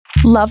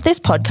Love this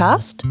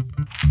podcast?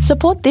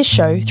 Support this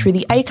show through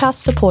the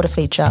Acast supporter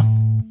feature.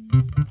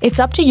 It's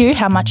up to you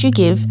how much you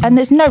give, and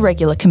there's no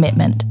regular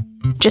commitment.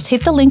 Just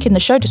hit the link in the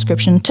show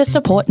description to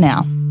support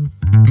now.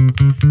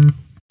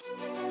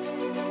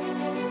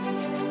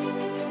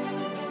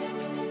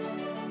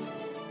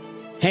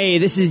 Hey,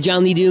 this is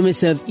John Lee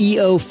Dumas of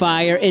EO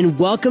Fire, and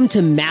welcome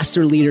to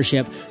Master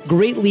Leadership.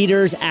 Great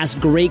leaders ask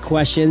great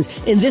questions,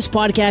 and this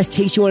podcast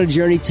takes you on a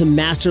journey to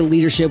master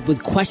leadership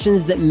with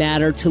questions that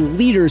matter to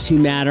leaders who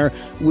matter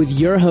with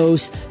your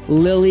host,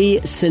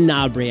 Lily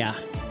Sanabria.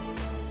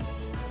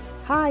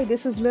 Hi,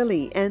 this is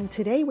Lily, and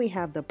today we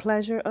have the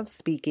pleasure of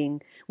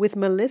speaking with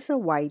Melissa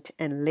White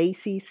and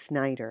Lacey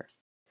Snyder.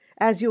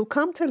 As you'll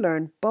come to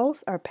learn,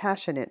 both are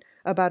passionate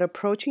about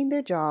approaching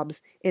their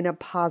jobs in a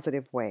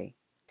positive way.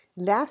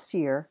 Last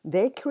year,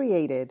 they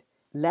created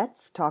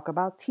Let's Talk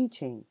About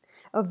Teaching,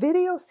 a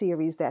video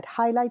series that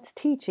highlights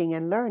teaching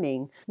and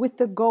learning with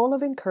the goal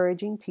of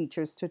encouraging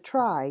teachers to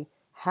try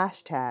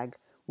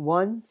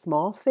 #one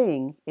small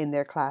thing in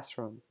their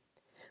classroom.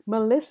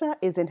 Melissa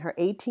is in her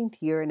 18th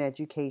year in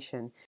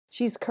education.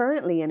 She's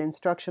currently an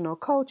instructional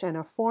coach and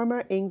a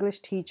former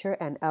English teacher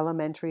and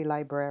elementary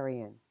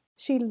librarian.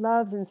 She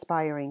loves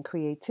inspiring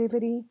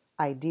creativity,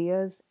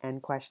 ideas,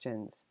 and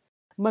questions.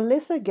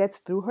 Melissa gets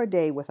through her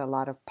day with a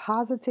lot of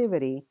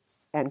positivity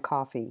and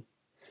coffee.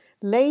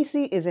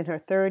 Lacey is in her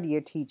 3rd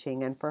year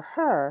teaching, and for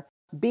her,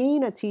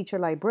 being a teacher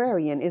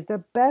librarian is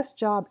the best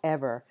job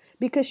ever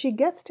because she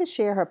gets to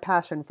share her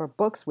passion for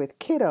books with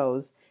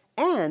kiddos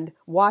and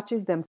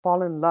watches them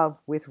fall in love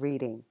with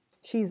reading.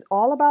 She's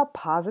all about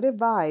positive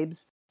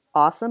vibes,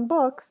 awesome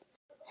books,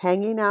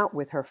 hanging out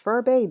with her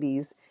fur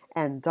babies,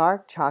 and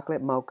dark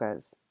chocolate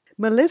mochas.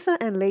 Melissa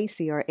and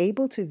Lacey are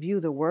able to view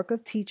the work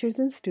of teachers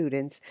and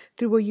students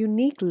through a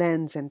unique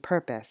lens and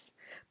purpose.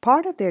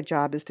 Part of their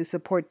job is to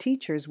support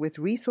teachers with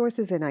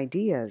resources and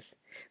ideas.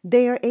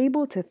 They are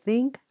able to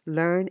think,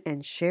 learn,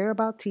 and share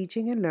about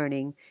teaching and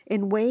learning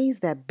in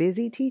ways that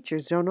busy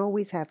teachers don't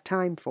always have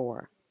time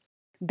for.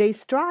 They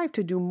strive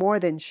to do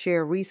more than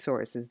share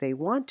resources. They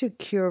want to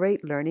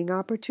curate learning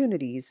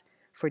opportunities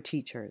for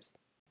teachers.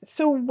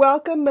 So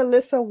welcome,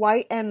 Melissa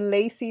White and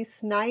Lacey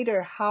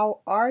Snyder. How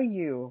are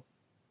you?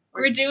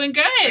 We're doing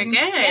good. We're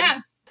good. Yeah.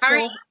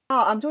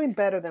 I'm doing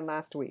better than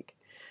last week.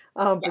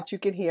 But you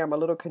can hear I'm a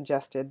little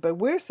congested. But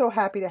we're so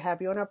happy to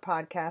have you on our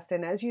podcast.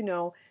 And as you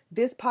know,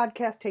 this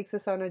podcast takes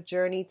us on a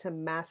journey to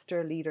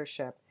master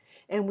leadership.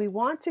 And we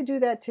want to do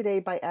that today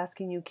by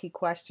asking you key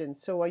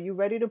questions. So are you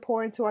ready to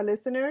pour into our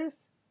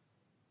listeners?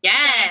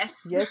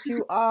 Yes. Yes,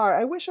 you are.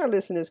 I wish our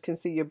listeners can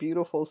see your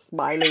beautiful,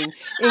 smiling,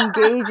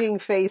 engaging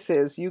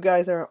faces. You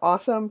guys are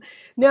awesome.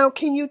 Now,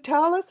 can you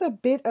tell us a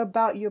bit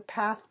about your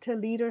path to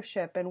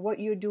leadership and what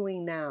you're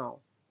doing now?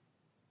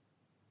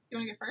 You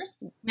want to go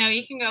first? No,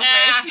 you can go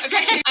first.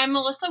 Okay. I'm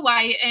Melissa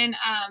White, and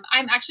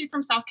I'm actually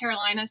from South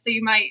Carolina, so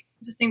you might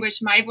distinguish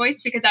my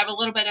voice because I have a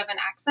little bit of an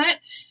accent.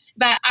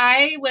 But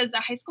I was a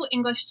high school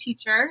English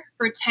teacher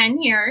for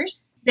 10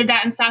 years. Did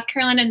that in South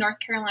Carolina, North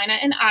Carolina,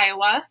 and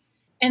Iowa.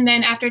 And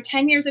then after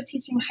 10 years of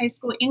teaching high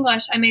school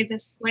English, I made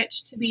this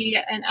switch to be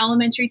an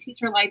elementary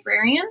teacher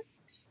librarian.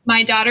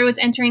 My daughter was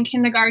entering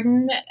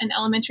kindergarten in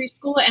elementary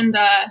school, and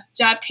the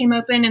job came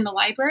open in the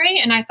library.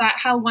 And I thought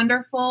how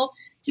wonderful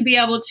to be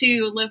able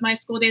to live my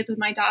school days with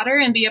my daughter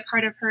and be a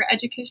part of her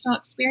educational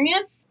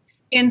experience.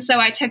 And so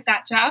I took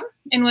that job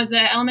and was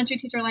an elementary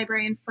teacher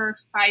librarian for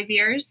 5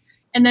 years.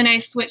 And then I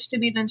switched to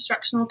be the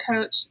instructional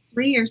coach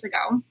 3 years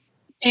ago.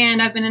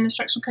 And I've been an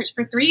instructional coach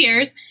for 3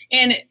 years.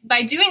 And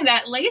by doing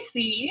that,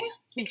 Lacey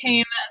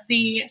became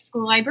the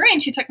school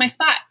librarian. She took my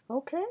spot.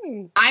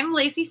 Okay. I'm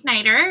Lacey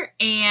Snyder,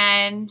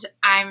 and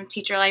I'm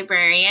teacher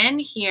librarian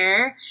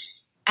here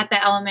at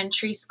the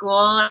elementary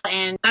school.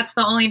 And that's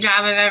the only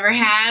job I've ever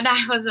had.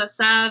 I was a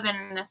sub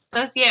and an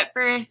associate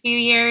for a few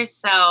years.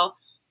 So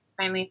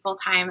finally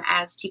full-time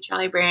as teacher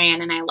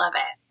librarian, and I love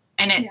it.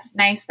 And it's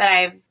nice that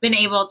I've been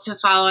able to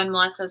follow in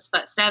Melissa's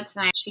footsteps,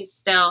 and she's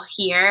still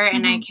here,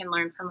 and I can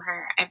learn from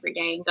her every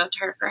day and go to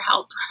her for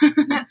help.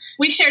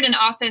 We shared an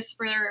office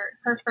for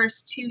her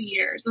first 2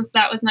 years, and so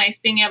that was nice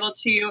being able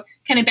to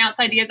kind of bounce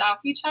ideas off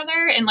each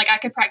other, and like I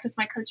could practice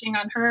my coaching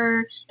on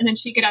her, and then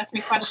she could ask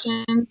me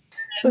questions.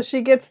 So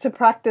she gets to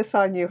practice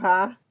on you,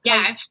 huh?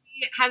 Yeah, if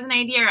she has an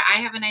idea or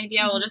I have an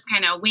idea, we'll just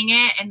kind of wing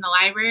it in the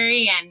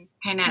library, and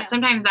kind of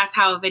sometimes that's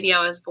how a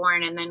video is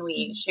born, and then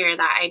we share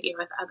that idea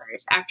with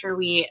others after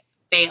we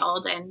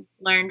failed and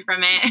learned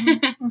from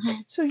it.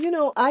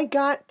 So, I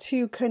got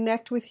to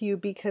connect with you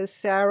because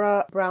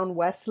Sarah Brown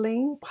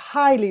Westling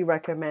highly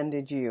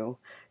recommended you.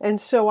 And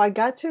so I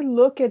got to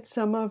look at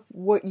some of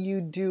what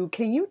you do.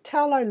 Can you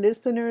tell our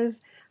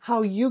listeners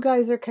how you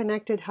guys are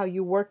connected, how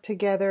you work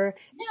together?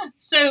 Yeah,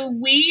 so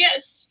we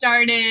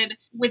started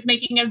with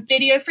making a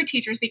video for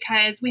teachers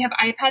because we have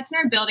iPads in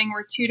our building.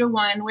 We're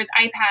 2-to-1 with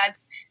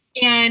iPads.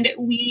 And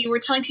we were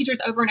telling teachers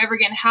over and over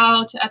again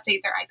how to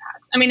update their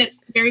iPads. I mean, it's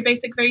very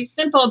basic, very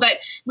simple, but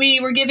we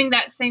were giving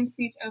that same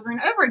speech over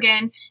and over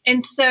again.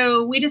 And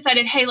so we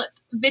decided, hey,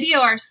 let's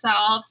video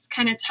ourselves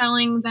kind of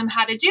telling them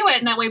how to do it.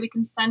 And that way we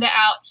can send it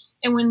out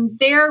And when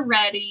they're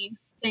ready,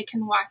 they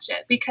can watch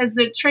it, because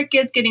the trick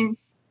is getting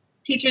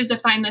teachers to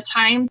find the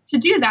time to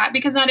do that,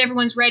 because not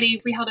everyone's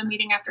ready. We held a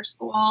meeting after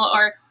school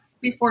or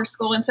before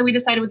school. And so we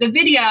decided with the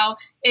video,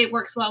 it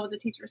works well with the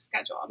teacher's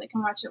schedule. They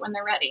can watch it when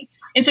they're ready.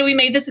 And so we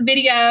made this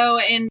video,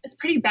 and it's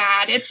pretty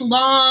bad. It's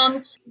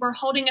long. We're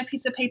holding a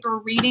piece of paper,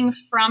 reading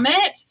from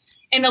it.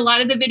 And a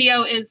lot of the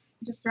video is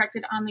just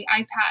directed on the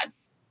iPad.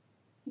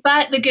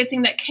 But the good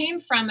thing that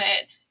came from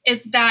it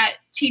is that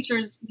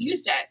teachers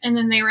used it, and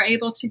then they were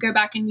able to go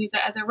back and use it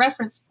as a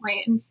reference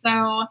point. And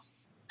so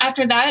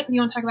after that,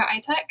 you want to talk about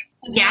iTech?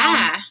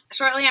 Yeah.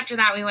 Shortly after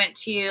that, we went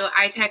to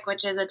iTech,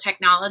 which is a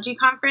technology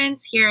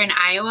conference here in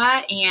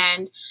Iowa.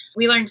 And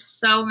we learned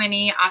so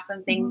many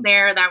awesome things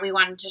there that we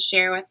wanted to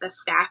share with the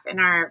staff in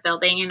our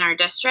building in our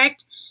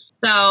district.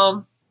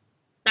 So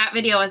that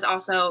video was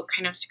also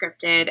kind of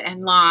scripted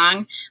and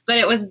long, but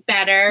it was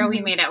better. We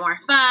made it more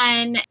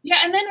fun. Yeah.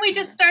 And then we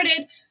just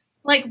started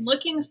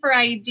looking for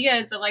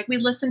ideas of we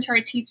listened to our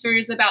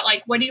teachers about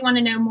what do you want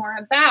to know more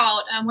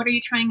about? What are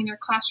you trying in your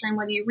classroom?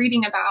 What are you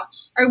reading about?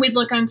 Or we'd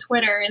look on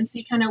Twitter and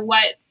see kind of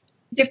what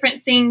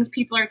different things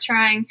people are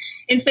trying.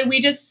 And so we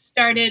just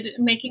started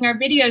making our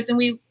videos, and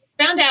we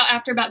found out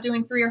after about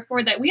doing 3 or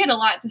 4 that we had a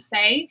lot to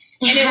say.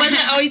 And it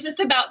wasn't always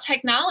just about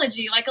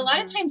technology. A lot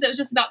of times it was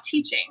just about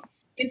teaching.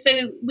 And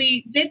so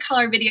we did call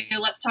our video,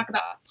 Let's Talk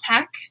About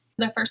Tech,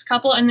 the first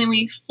couple, and then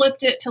we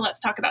flipped it to Let's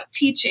Talk About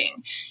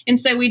Teaching. And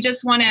so we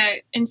just want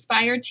to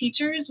inspire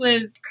teachers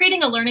with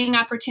creating a learning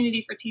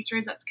opportunity for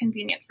teachers that's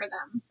convenient for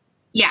them.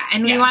 Yeah,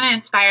 and we want to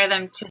inspire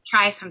them to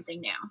try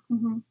something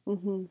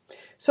new.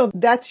 So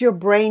that's your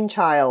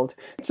brainchild.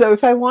 So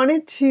if I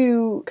wanted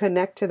to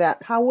connect to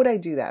that, how would I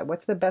do that?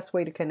 What's the best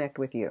way to connect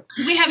with you?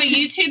 We have a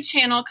YouTube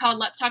channel called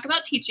Let's Talk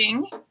About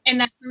Teaching,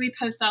 and that's where we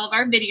post all of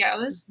our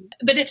videos.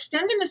 But it's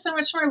stemmed into so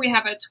much more. We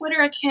have a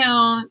Twitter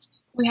account,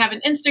 we have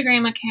an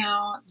Instagram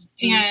account,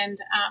 and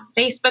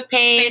Facebook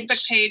page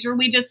where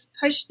we just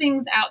push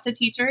things out to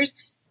teachers.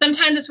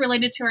 Sometimes it's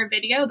related to our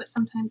video, but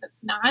sometimes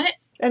it's not.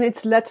 And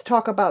it's Let's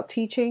Talk About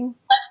Teaching?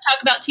 Let's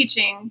Talk About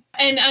Teaching.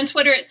 And on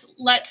Twitter, it's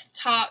Let's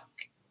Talk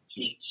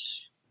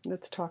Teach.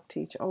 Let's Talk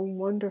Teach. Oh,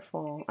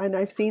 wonderful. And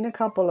I've seen a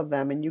couple of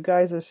them, and you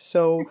guys are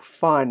so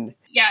fun.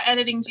 Yeah,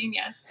 editing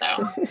genius.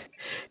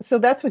 So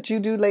that's what you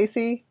do,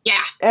 Lacey?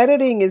 Yeah.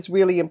 Editing is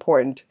really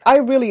important. I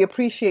really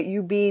appreciate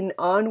you being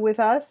on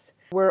with us.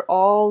 We're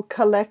all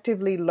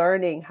collectively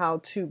learning how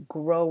to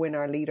grow in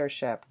our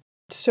leadership.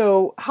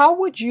 So how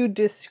would you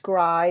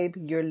describe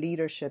your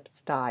leadership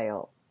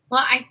style?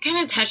 Well, I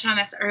kind of touched on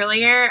this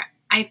earlier.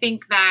 I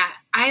think that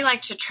I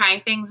like to try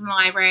things in the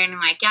library, and I'm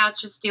like, yeah,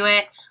 let's just do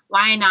it.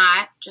 Why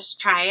not?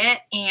 Just try it.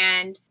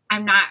 And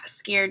I'm not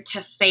scared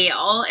to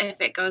fail. If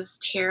it goes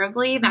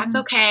terribly, that's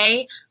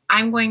okay.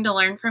 I'm going to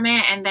learn from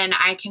it, and then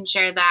I can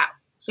share that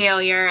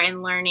failure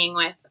and learning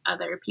with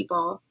other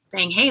people,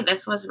 saying, hey,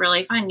 this was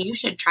really fun. You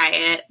should try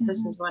it.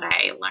 This is what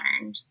I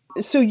learned.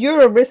 So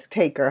you're a risk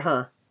taker,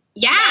 huh?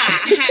 Yeah,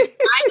 why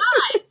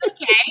not?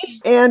 Okay.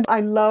 And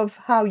I love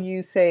how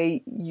you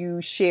say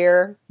you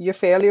share your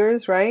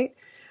failures, right?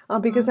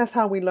 Because that's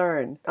how we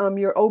learn.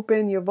 You're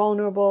open, you're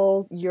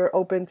vulnerable, you're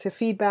open to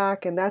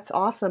feedback, and that's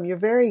awesome. You're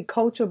very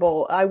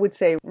coachable, I would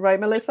say. Right,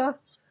 Melissa?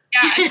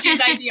 Yeah, she's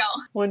ideal.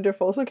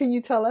 Wonderful. So can you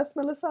tell us,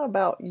 Melissa,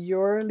 about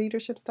your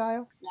leadership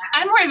style? Yeah.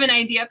 I'm more of an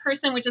idea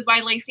person, which is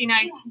why Lacey and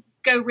I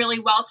go really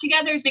well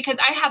together, is because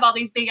I have all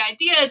these big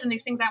ideas and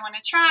these things I want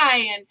to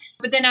try,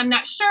 but then I'm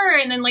not sure.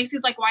 And then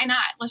Lacey's like, why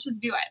not? Let's just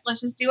do it.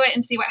 Let's just do it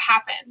and see what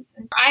happens.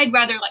 And so I'd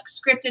rather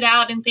script it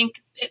out and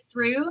think it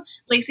through.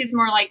 Lacey's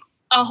more like,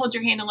 I'll hold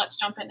your hand and let's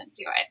jump in and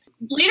do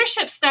it.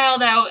 Leadership style,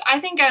 though, I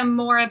think I'm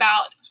more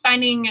about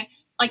finding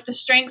the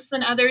strengths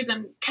in others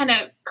and kind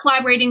of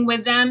collaborating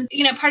with them.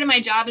 Part of my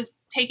job is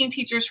taking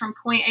teachers from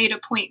point A to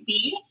point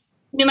B.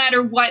 No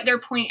matter what their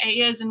point A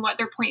is and what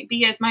their point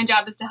B is, my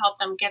job is to help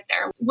them get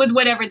there with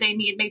whatever they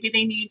need. Maybe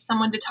they need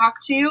someone to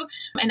talk to,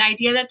 an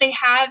idea that they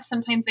have.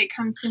 Sometimes they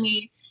come to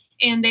me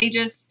and they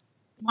just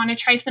want to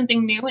try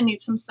something new and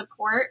need some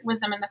support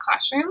with them in the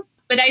classroom.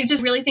 But I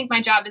just really think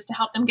my job is to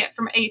help them get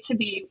from A to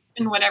B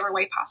in whatever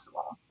way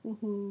possible.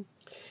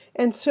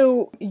 And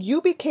so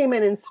you became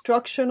an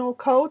instructional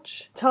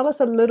coach. Tell us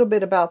a little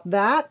bit about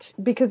that,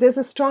 because there's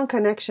a strong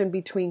connection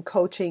between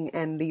coaching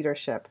and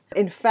leadership.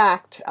 In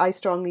fact, I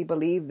strongly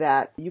believe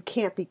that you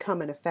can't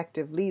become an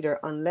effective leader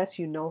unless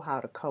you know how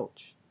to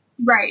coach.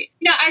 Right.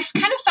 I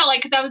kind of felt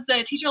like, because I was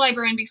the teacher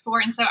librarian before,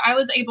 and so I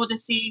was able to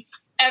see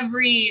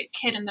every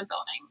kid in the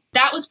building.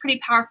 That was pretty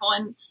powerful.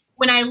 And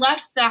when I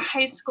left the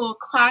high school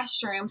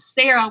classroom,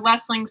 Sarah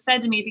Wessling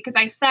said to me, because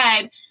I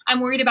said, I'm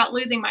worried about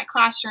losing my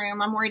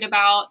classroom. I'm worried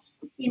about,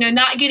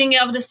 not getting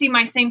able to see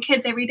my same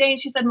kids every day. And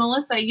she said,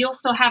 Melissa, you'll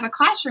still have a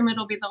classroom.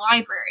 It'll be the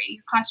library.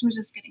 Your classroom is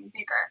just getting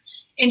bigger.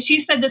 And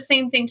she said the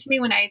same thing to me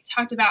when I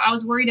talked about, I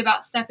was worried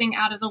about stepping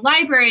out of the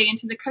library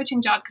into the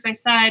coaching job, because I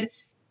said,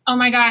 oh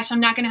my gosh,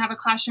 I'm not going to have a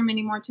classroom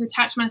anymore to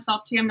attach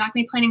myself to. I'm not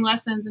going to be planning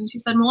lessons. And she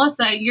said,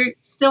 Melissa, you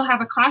still have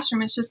a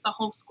classroom. It's just the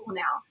whole school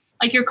now.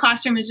 Your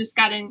classroom has just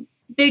gotten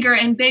bigger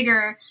and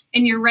bigger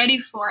and you're ready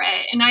for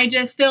it. And I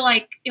just feel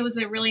like it was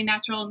a really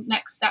natural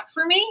next step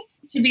for me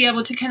to be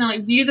able to kind of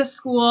like view the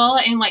school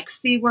and like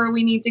see where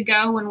we need to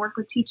go and work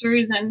with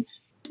teachers. And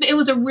it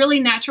was a really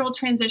natural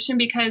transition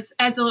because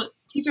as a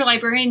teacher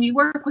librarian, you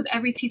work with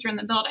every teacher in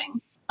the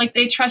building. Like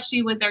they trust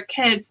you with their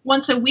kids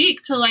once a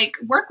week to like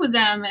work with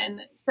them.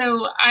 And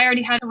so I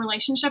already had a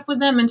relationship with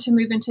them, and to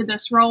move into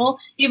this role,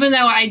 even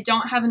though I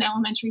don't have an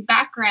elementary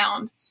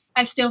background,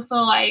 I still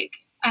feel like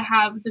I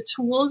have the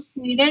tools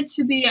needed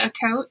to be a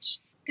coach,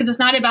 because it's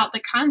not about the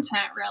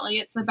content really.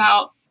 It's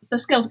about the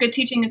skills. Good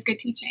teaching is good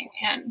teaching.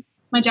 And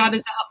my job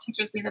is to help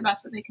teachers be the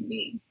best that they can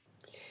be.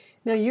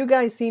 Now, you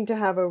guys seem to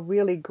have a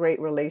really great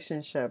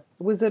relationship.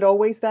 Was it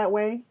always that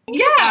way?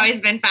 Yeah. It's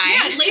always been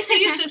fine. Yeah, Lacey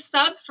used to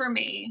sub for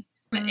me.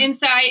 And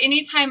so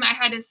anytime I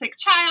had a sick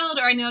child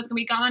or I knew I was going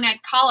to be gone,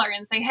 I'd call her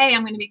and say, hey,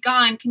 I'm going to be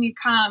gone. Can you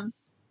come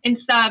and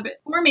sub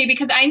for me?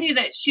 Because I knew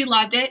that she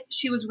loved it.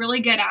 She was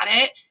really good at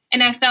it.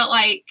 And I felt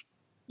like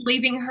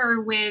leaving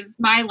her with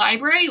my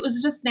library, it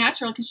was just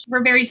natural because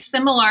we're very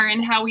similar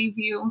in how we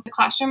view the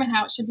classroom and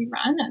how it should be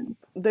run. And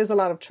there's a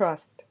lot of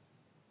trust.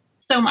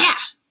 So much.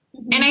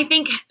 Yeah. Mm-hmm. And I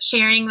think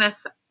sharing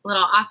this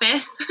little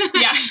office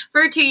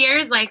for 2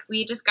 years, like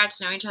we just got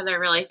to know each other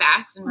really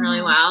fast and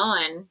really well.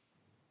 And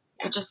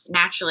it just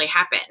naturally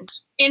happened.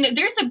 And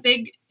there's a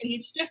big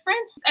age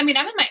difference. I mean,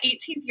 I'm in my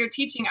 18th year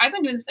teaching. I've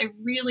been doing this a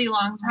really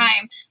long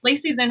time.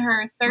 Lacey's in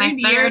her third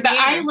year, but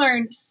I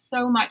learned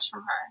so much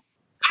from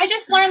her. I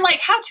just learned like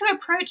how to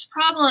approach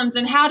problems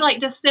and how to like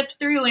just sift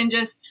through and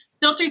just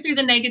filter through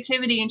the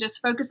negativity and just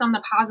focus on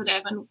the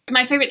positive. And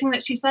my favorite thing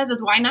that she says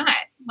is, why not?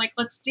 Like,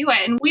 let's do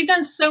it. And we've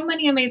done so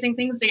many amazing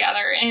things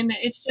together. And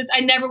it's just, I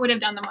never would have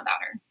done them without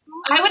her.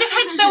 I would have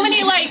had so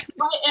many, like,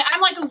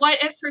 I'm like a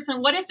what if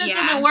person. What if this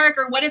doesn't work?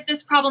 Or what if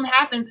this problem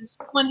happens? And she's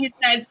one who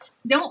says,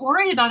 don't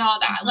worry about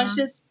all that. Let's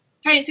just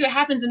try and see what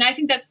happens. And I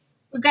think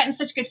we've gotten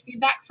such good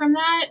feedback from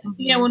that.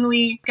 You know, when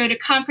we go to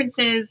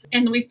conferences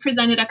and we've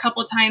presented a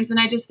couple of times, and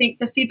I just think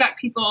the feedback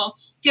people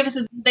give us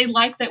is they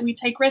like that we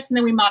take risks, and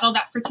then we model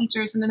that for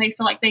teachers, and then they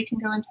feel like they can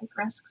go and take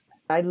risks.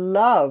 I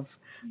love,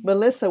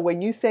 Melissa,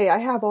 when you say, I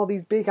have all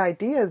these big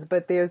ideas,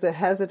 but there's a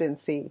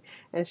hesitancy.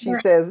 And she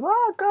says,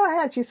 well, go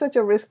ahead. She's such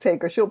a risk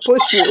taker. She'll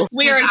push you.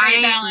 We're a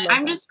great balance.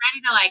 I'm just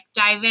ready to like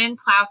dive in,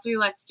 plow through,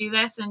 let's do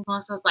this. And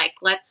Melissa's like,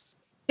 let's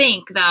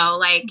think though,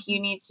 like you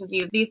need to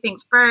do these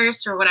things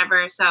first or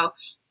whatever. So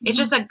it's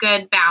just a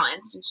good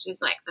balance. And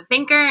she's like the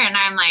thinker, and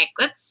I'm like,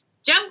 let's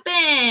jump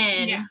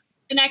in. Yeah.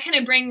 And I kind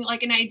of bring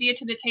like an idea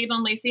to the table,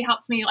 and Lacey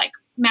helps me like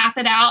math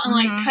it out and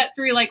like cut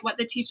through like what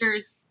the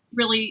teachers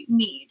really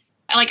need.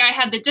 Like I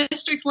have the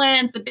district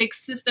lens, the big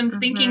systems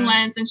thinking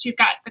lens, and she's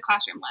got the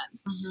classroom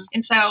lens.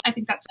 And so I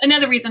think that's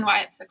another reason why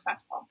it's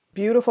successful.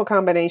 Beautiful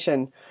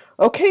combination.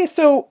 Okay,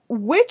 so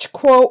which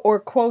quote or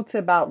quotes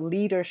about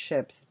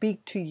leadership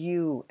speak to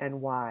you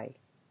and why?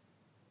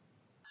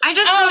 I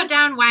just wrote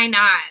down why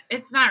not.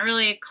 It's not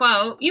really a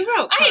quote. You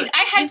wrote quote.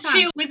 I had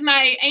to with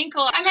my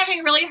ankle. I'm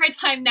having a really hard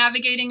time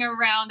navigating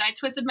around. I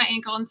twisted my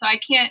ankle, and so I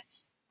can't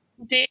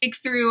dig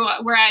through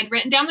where I'd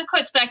written down the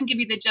quotes, but I can give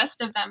you the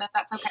gist of them if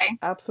that's okay.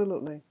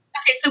 Absolutely.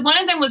 Okay, so one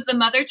of them was the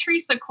Mother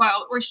Teresa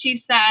quote where she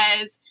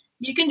says,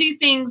 you can do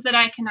things that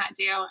I cannot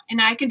do,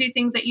 and I can do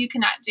things that you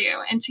cannot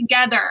do, and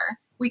together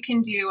we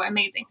can do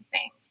amazing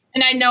things.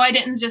 And I know I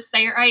didn't just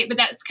say it right, but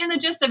that's kind of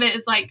the gist of it,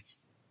 is like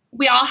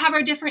we all have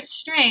our different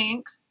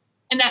strengths,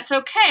 and that's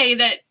okay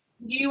that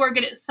you are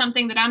good at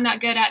something that I'm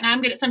not good at, and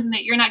I'm good at something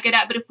that you're not good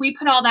at. But if we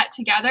put all that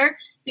together,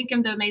 think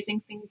of the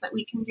amazing things that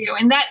we can do.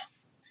 And that's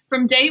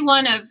from day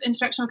one of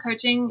instructional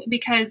coaching,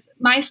 because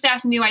my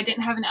staff knew I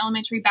didn't have an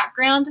elementary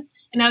background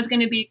and I was going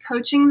to be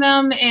coaching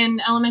them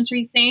in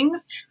elementary things.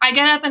 I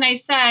got up and I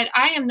said,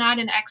 I am not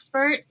an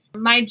expert.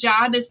 My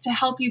job is to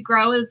help you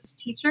grow as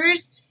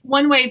teachers.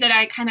 One way that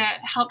I kind of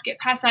helped get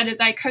past that is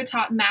I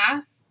co-taught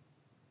math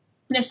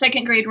in a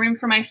second grade room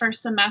for my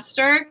first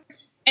semester,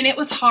 and it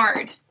was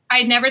hard.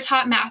 I'd never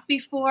taught math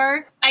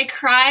before. I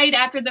cried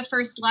after the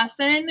first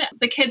lesson.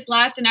 The kids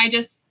left and I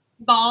just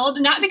bawled,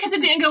 not because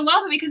it didn't go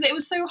well, but because it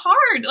was so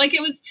hard. Like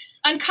it was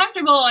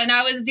uncomfortable, and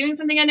I was doing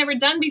something I'd never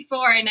done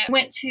before. And I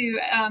went to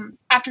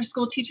after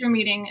school teacher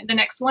meeting, the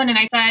next one, and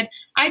I said,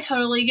 I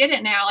totally get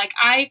it now. Like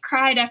I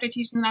cried after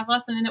teaching the math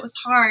lesson, and it was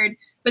hard,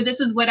 but this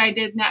is what I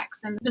did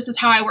next, and this is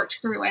how I worked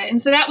through it. And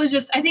so that was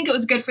just, I think it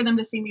was good for them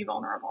to see me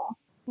vulnerable.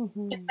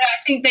 And so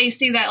I think they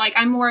see that like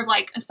I'm more of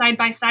like a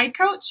side-by-side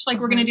coach, like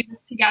we're going to do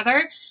this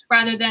together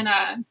rather than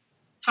a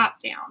top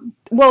down.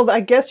 Well, I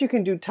guess you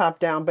can do top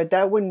down, but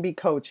that wouldn't be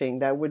coaching.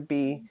 That would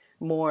be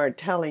more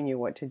telling you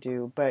what to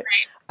do. But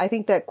I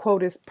think that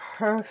quote is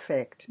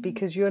perfect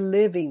because you're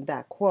living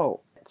that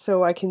quote.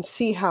 So I can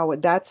see how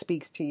that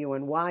speaks to you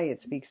and why it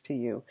speaks to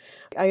you.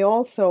 I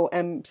also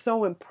am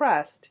so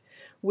impressed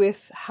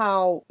with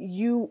how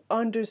you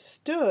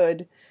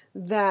understood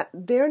that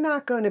they're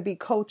not going to be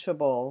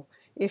coachable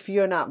if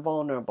you're not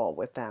vulnerable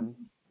with them.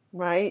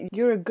 Right?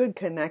 You're a good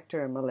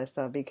connector,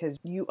 Melissa, because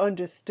you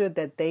understood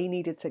that they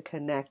needed to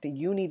connect and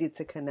you needed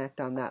to connect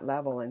on that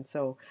level. And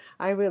so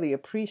I really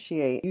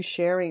appreciate you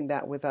sharing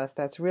that with us.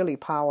 That's really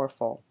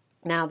powerful.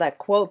 Now, that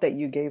quote that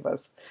you gave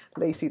us,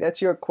 Lacey,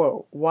 that's your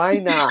quote. Why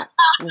not?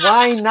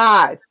 Why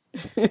not?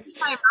 It's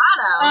my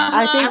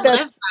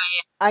motto.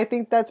 I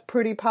think that's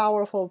pretty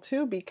powerful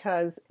too,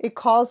 because it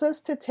calls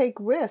us to take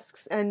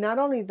risks. And not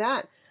only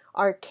that,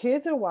 our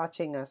kids are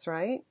watching us,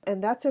 right?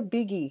 And that's a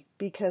biggie,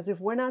 because if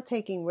we're not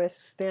taking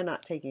risks, they're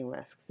not taking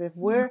risks. If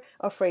we're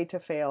afraid to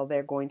fail,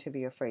 they're going to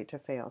be afraid to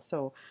fail.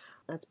 So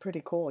that's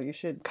pretty cool. You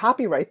should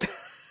copyright that.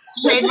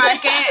 Trademark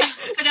it.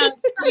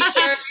 For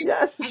sure.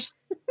 Yes.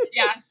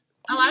 Yeah.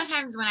 A lot of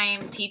times when I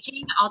am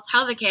teaching, I'll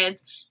tell the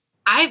kids,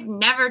 I've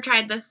never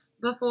tried this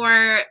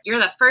before. You're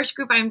the first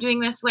group I'm doing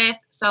this with,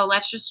 so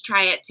let's just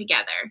try it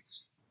together.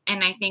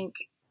 And I think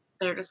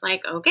they're just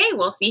like, okay,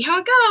 we'll see how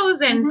it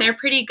goes. And they're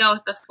pretty go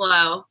with the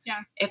flow.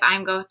 Yeah. If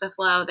I'm go with the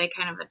flow, they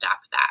kind of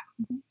adopt that.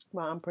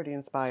 Well, I'm pretty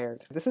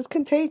inspired. This is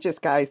contagious,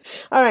 guys.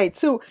 All right.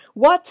 So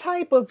what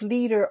type of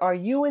leader are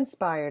you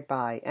inspired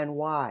by, and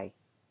why?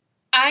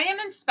 I am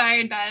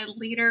inspired by a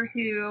leader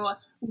who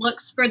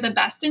looks for the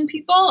best in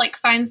people, like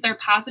finds their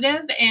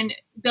positive and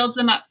builds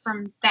them up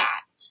from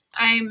that.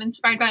 I'm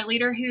inspired by a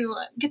leader who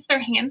gets their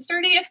hands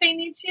dirty if they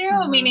need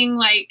to, meaning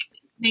like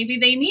maybe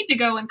they need to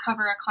go and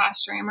cover a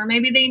classroom, or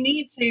maybe they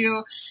need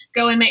to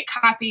go and make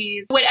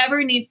copies.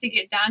 Whatever needs to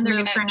get done, they're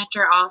going to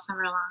furniture all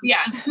summer long.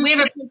 Yeah. We have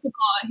a principal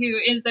who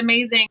is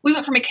amazing. We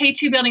went from a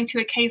K2 building to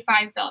a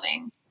K5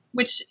 building,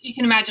 which you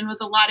can imagine was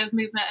a lot of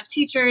movement of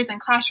teachers and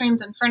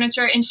classrooms and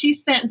furniture. And she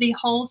spent the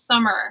whole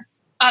summer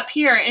up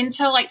here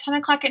until like 10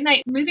 o'clock at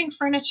night, moving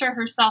furniture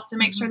herself to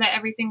make sure that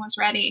everything was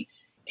ready.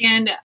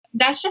 And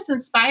that's just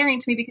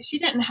inspiring to me, because she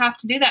didn't have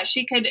to do that.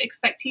 She could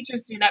expect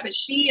teachers to do that, but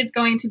she is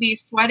going to be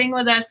sweating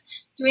with us,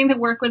 doing the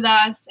work with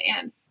us.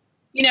 And,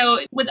 you know,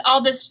 with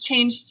all this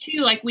change too,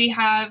 like we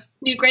have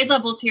new grade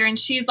levels here, and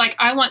she's like,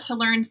 I want to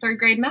learn third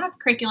grade math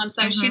curriculum.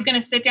 So she's going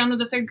to sit down with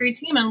the third grade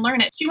team and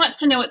learn it. She wants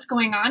to know what's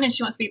going on, and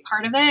she wants to be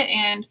part of it.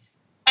 And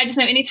I just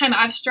know anytime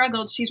I've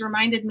struggled, she's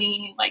reminded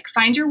me, like,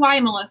 find your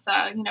why,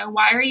 Melissa. You know,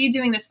 why are you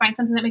doing this? Find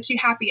something that makes you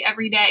happy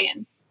every day.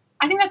 And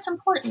I think that's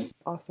important.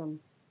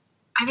 Awesome.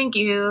 I think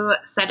you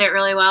said it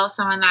really well.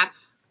 Someone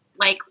that's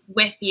like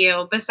with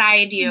you,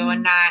 beside you,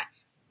 and not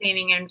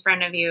standing in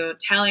front of you,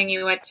 telling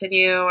you what to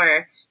do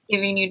or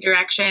giving you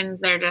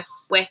directions. They're just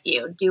with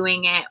you,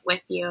 doing it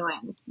with you,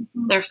 and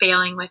they're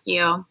failing with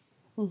you,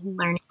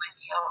 learning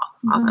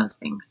with you, all those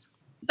things.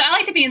 So I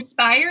like to be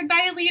inspired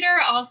by a leader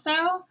also.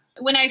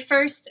 When I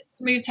first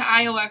moved to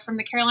Iowa from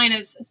the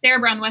Carolinas, Sarah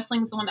Brown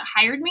Wessling is the one that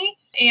hired me,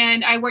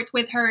 and I worked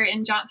with her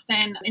in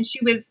Johnston, and she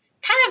was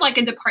kind of like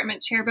a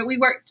department chair, but we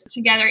worked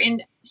together,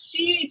 and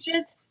she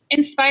just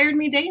inspired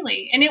me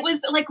daily. And it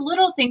was like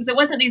little things. It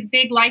wasn't these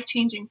big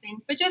life-changing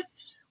things, but just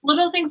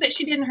little things that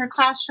she did in her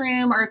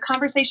classroom or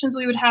conversations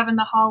we would have in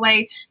the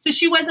hallway. So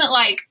she wasn't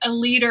like a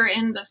leader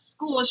in the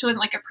school. She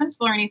wasn't like a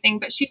principal or anything,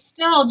 but she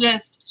still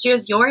just... She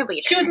was your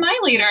leader. She was my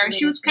leader.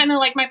 She was kind of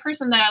like my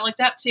person that I looked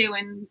up to,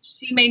 and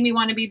she made me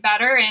want to be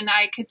better, and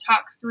I could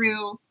talk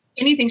through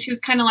anything. She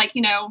was kind of like,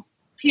 you know,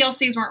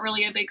 PLCs weren't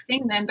really a big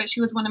thing then, but she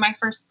was one of my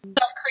first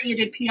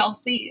self-created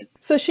PLCs.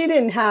 So she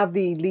didn't have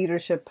the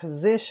leadership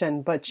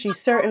position, but she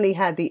certainly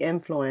had the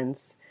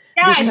influence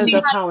because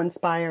of how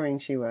inspiring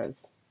she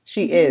was.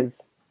 She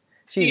is.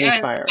 She's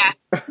inspiring.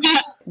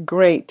 Yeah.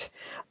 Great.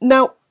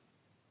 Now,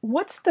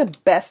 what's the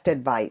best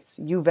advice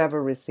you've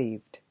ever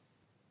received?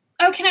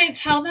 Oh, can I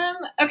tell them?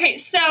 Okay,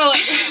 so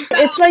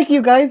it's like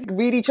you guys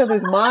read each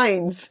other's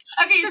minds.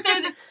 Okay,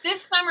 so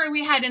this summer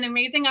we had an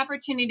amazing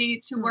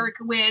opportunity to work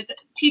with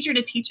Teacher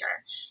to Teacher,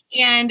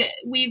 and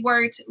we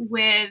worked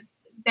with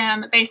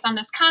them based on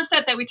this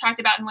concept that we talked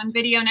about in one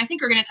video, and I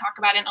think we're going to talk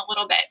about it in a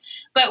little bit.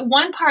 But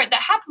one part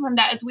that happened from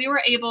that is we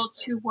were able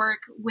to work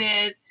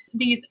with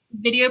these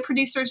video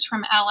producers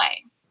from LA,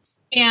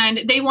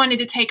 and they wanted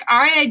to take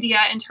our idea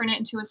and turn it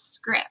into a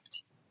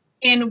script.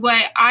 And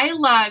what I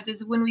loved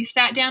is when we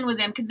sat down with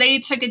them, because they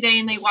took a day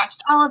and they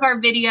watched all of our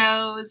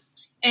videos,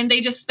 and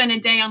they just spent a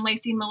day on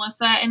Lacey and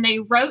Melissa, and they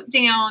wrote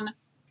down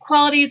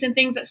qualities and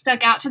things that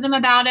stuck out to them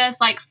about us,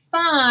 like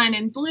fun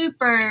and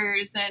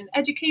bloopers and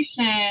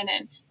education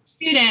and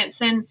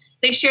students. And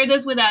they shared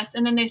those with us.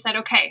 And then they said,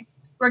 okay,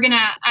 we're going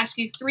to ask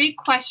you 3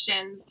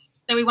 questions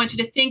that we want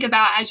you to think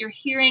about as you're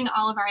hearing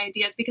all of our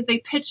ideas, because they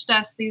pitched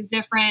us these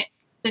different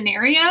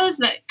scenarios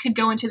that could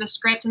go into the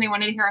script, and they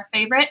wanted to hear our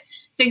favorite.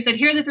 So he said,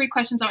 here are the 3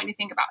 questions I want you to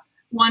think about.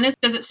 1 is,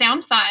 does it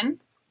sound fun?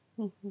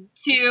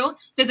 2,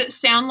 does it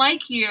sound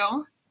like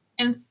you?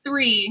 And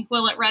 3,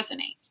 will it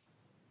resonate?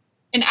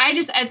 And I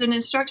just, as an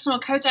instructional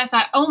coach, I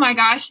thought, oh my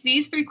gosh,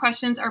 these 3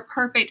 questions are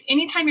perfect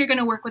anytime you're going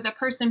to work with a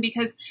person,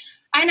 because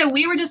I know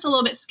we were just a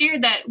little bit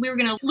scared that we were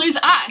going to lose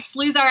us,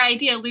 lose our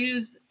idea,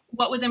 lose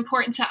what was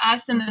important to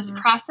us in this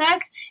process.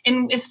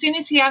 And as soon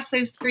as he asked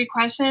those 3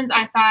 questions,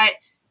 I thought,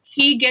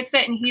 he gets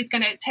it, and he's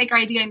going to take our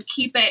idea and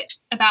keep it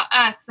about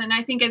us. And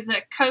I think as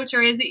a coach,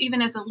 or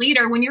even as a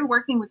leader, when you're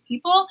working with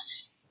people,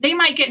 they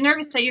might get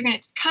nervous that you're going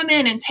to come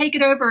in and take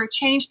it over or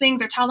change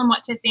things or tell them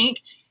what to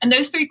think. And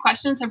those 3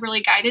 questions have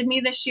really guided me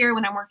this year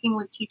when I'm working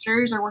with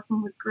teachers or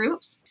working with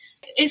groups.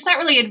 It's not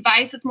really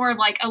advice. It's more of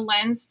like a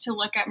lens to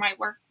look at my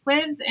work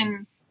with.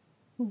 And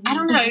I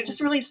don't know. It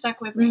just really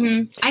stuck with me.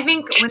 Mm-hmm. I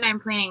think when I'm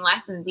planning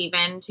lessons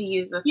even to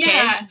use with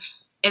kids,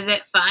 is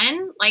it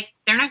fun? Like,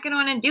 they're not going to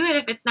want to do it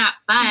if it's not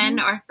fun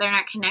or if they're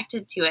not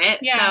connected to it.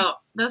 Yeah. So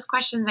those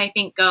questions, I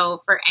think,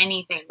 go for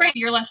anything. Right.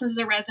 Your lessons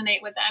to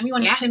resonate with them. You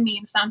want it to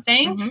mean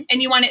something,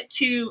 and you want it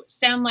to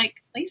sound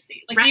like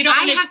Lacey. Like, you don't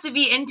have to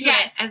be into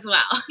it as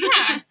well.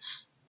 Yeah.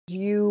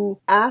 You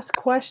ask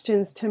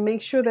questions to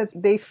make sure that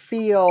they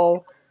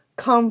feel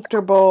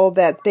comfortable,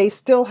 that they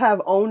still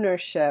have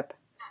ownership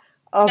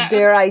of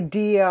their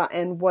idea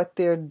and what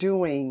they're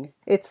doing.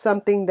 It's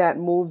something that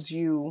moves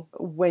you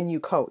when you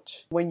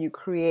coach, when you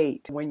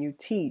create, when you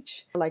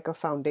teach, like a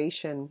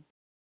foundation.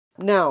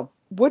 Now,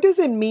 what does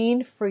it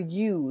mean for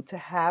you to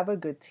have a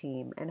good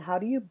team, and how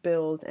do you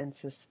build and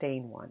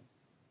sustain one?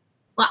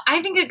 Well,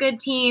 I think a good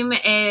team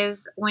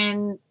is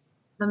when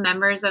the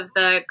members of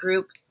the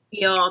group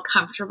feel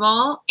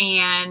comfortable,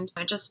 and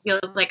it just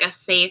feels like a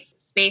safe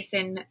space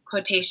in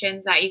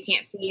quotations that you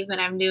can't see when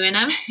I'm doing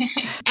them.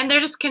 And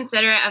they're just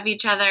considerate of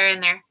each other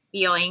and their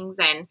feelings,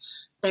 and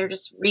they're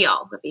just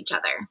real with each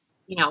other,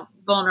 you know,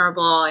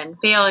 vulnerable and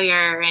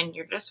failure, and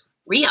you're just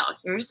real.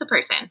 You're just a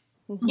person.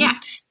 Mm-hmm. Yeah.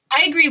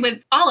 I agree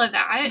with all of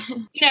that.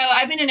 You know,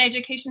 I've been in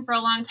education for a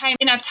long time,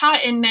 and I've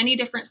taught in many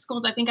different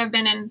schools. I think I've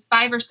been in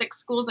 5 or 6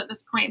 schools at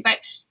this point, but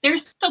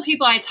there's still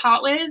people I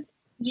taught with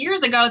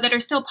years ago that are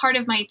still part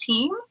of my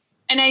team.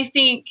 And I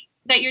think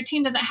that your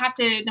team doesn't have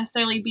to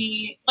necessarily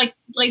be like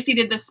Lacey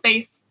did, the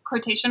space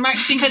quotation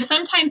marks, because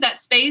sometimes that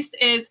space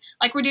is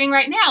like we're doing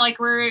right now, like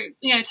we're,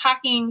 you know,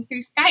 talking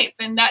through Skype,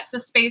 and that's a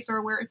space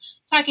where we're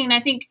talking. And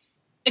I think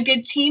a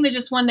good team is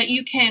just one that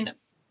you can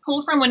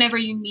pull from whenever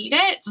you need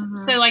it. Mm-hmm.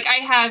 So like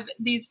I have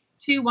these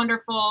 2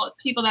 wonderful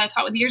people that I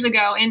taught with years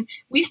ago, and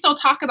we still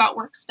talk about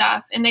work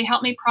stuff, and they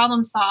help me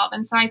problem solve.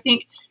 And so I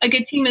think a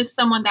good team is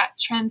someone that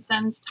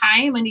transcends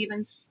time and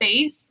even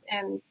space,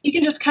 and you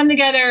can just come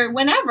together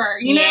whenever,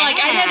 you know, like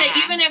I know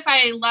that even if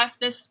I left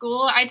this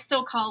school, I'd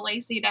still call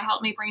Lacey to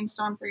help me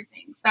brainstorm through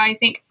things. So I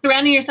think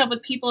surrounding yourself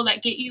with people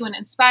that get you and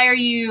inspire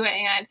you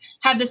and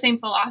have the same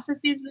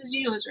philosophies as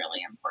you is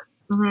really important.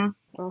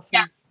 Mm-hmm. Awesome.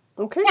 Yeah.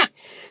 Okay. Yeah.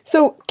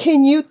 So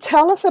can you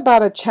tell us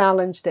about a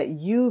challenge that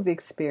you've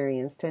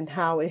experienced and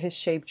how it has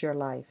shaped your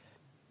life?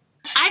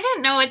 I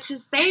didn't know what to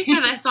say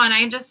for this one.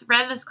 I just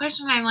read this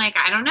question. I'm like,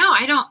 I don't know.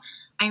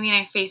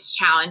 I face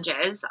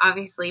challenges.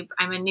 Obviously,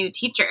 I'm a new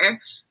teacher.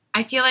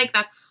 I feel like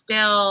that's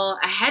still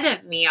ahead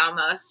of me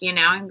almost, you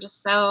know, I'm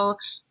just so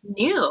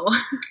new.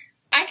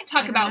 I could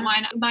talk about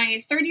one.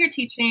 My 3rd year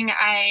teaching,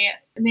 I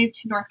moved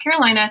to North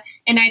Carolina,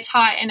 and I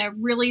taught in a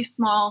really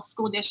small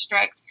school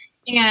district.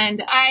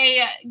 And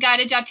I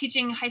got a job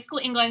teaching high school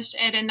English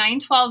at a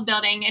 912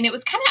 building, and it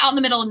was kind of out in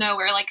the middle of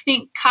nowhere, like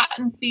think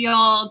cotton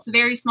fields,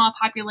 very small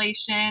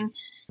population.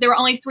 There were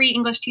only 3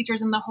 English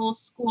teachers in the whole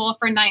school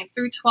for 9th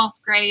through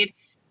 12th grade.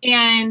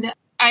 And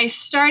I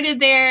started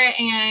there,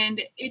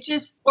 and it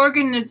just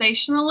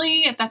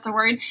organizationally, if that's a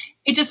word,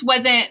 it just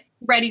wasn't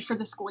ready for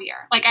the school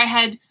year. Like I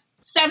had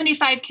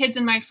 75 kids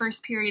in my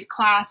first period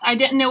class. I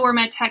didn't know where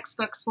my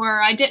textbooks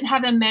were. I didn't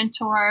have a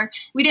mentor.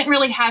 We didn't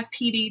really have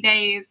PD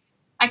days.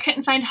 I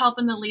couldn't find help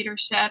in the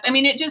leadership. I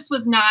mean, it just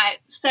was not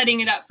setting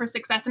it up for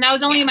success. And I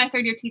was only in my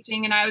 3rd year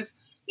teaching, and I was,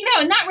 you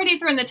know, not ready to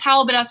throw in the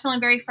towel, but I was feeling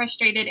very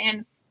frustrated.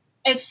 And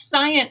a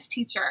science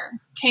teacher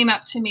came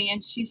up to me,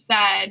 and she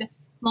said,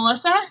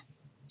 Melissa,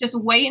 just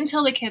wait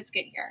until the kids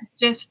get here.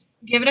 Just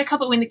give it a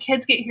couple. When the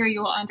kids get here,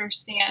 you will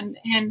understand.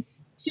 And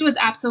she was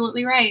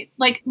absolutely right.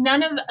 Like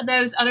none of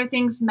those other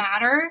things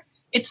matter.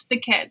 It's the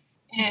kids.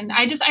 And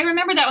I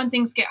remember that when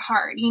things get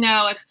hard, you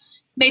know, if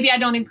maybe I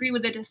don't agree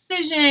with the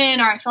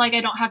decision, or I feel like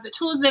I don't have the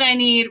tools that I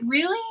need.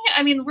 Really?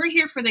 I mean, we're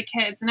here for the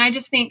kids. And I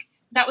just think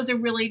that was a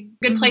really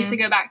good place to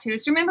go back to,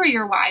 is to remember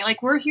your why.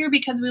 Like we're here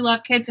because we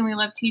love kids and we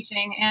love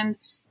teaching, and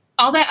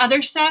all that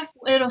other stuff,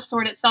 it'll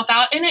sort itself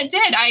out. And it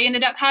did. I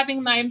ended up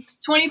having my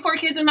 24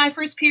 kids in my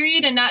first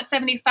period and not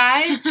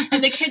 75.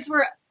 And the kids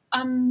were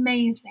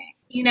amazing,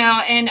 you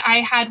know, and I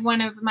had one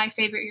of my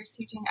favorite years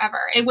teaching ever.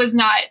 It was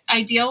not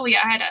ideal.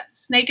 I had a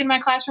snake in my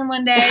classroom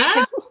one day.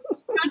 It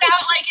was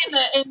out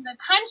like in the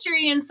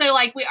country, and so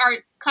like our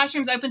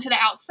classrooms open to the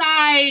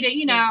outside,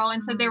 you know,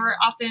 and so there were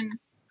often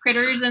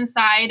critters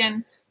inside,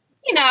 and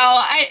you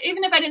know,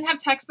 even if I didn't have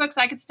textbooks,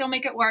 I could still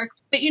make it work.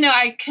 But you know,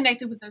 I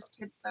connected with those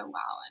kids so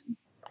well, and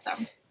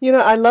so. You know,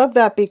 I love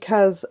that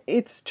because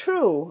it's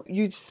true.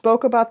 You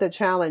spoke about the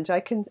challenge. I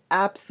can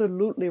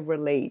absolutely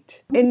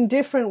relate in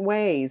different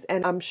ways,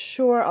 and I'm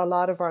sure a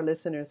lot of our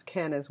listeners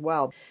can as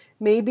well.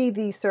 Maybe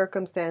these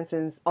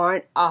circumstances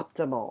aren't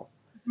optimal.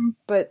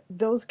 But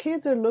those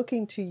kids are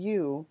looking to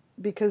you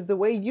because the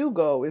way you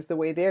go is the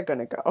way they're going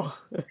to go.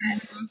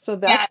 So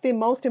that's the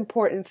most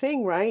important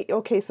thing, right?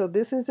 Okay, so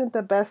this isn't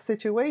the best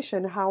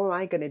situation. How am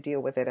I going to deal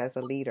with it as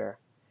a leader?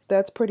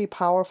 That's pretty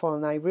powerful,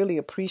 and I really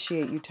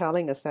appreciate you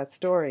telling us that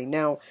story.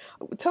 Now,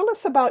 tell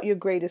us about your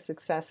greatest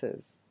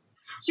successes.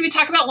 Should we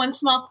talk about one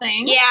small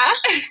thing?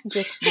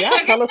 Yeah.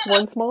 Tell us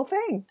one small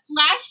thing.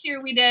 Last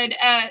year we did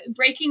a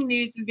breaking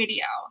news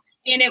video,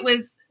 and it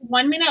was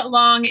 1 minute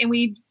long, and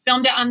we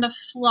filmed it on the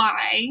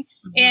fly.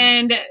 Mm-hmm.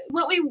 And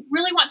what we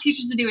really want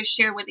teachers to do is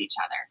share with each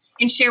other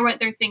and share what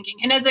they're thinking.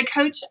 And as a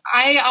coach,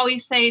 I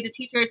always say to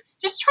teachers,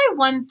 just try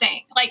one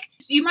thing. Like,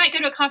 you might go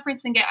to a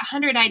conference and get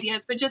 100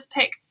 ideas, but just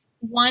pick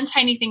one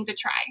tiny thing to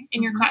try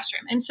in your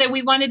classroom. And so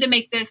we wanted to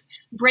make this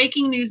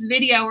breaking news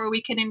video where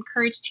we could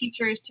encourage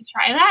teachers to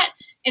try that.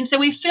 And so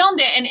we filmed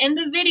it. And in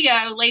the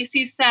video,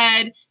 Lacey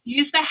said,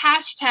 use the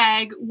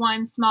hashtag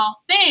one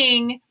small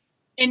thing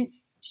and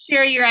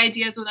share your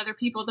ideas with other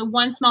people. The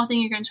one small thing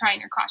you're going to try in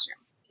your classroom.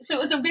 So it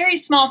was a very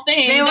small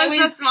thing. It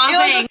was a small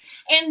thing.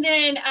 And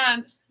then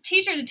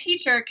Teacher to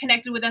Teacher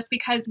connected with us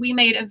because we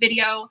made a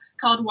video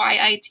called Why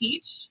I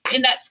Teach.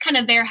 And that's kind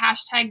of their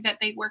hashtag that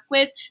they work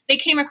with. They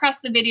came across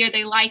the video,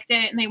 they liked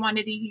it, and they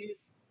wanted to use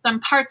some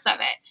parts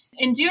of it.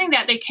 In doing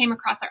that, they came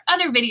across our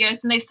other videos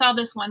and they saw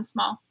this one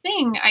small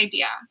thing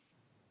idea.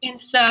 And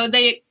so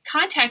they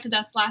contacted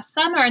us last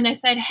summer and they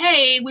said,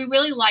 hey, we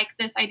really like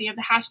this idea of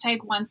the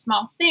hashtag one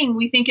small thing.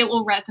 We think it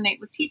will resonate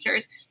with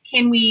teachers.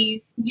 Can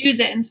we use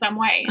it in some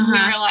way? And we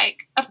were like,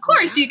 of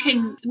course you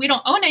can. We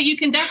don't own it. You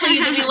can definitely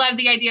use it. We love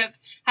the idea of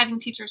having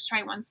teachers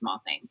try one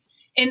small thing.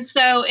 And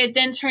so it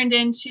then turned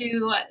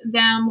into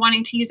them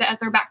wanting to use it as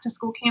their back to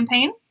school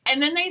campaign.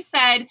 And then they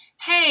said,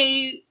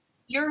 hey,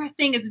 your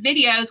thing is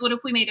videos. What if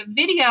we made a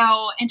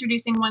video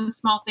introducing one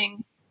small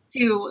thing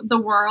to the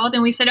world?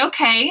 And we said,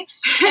 okay.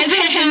 And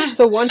then,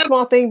 so one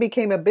small thing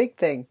became a big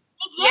thing.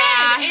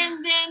 Yeah.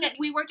 And then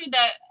we worked with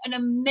an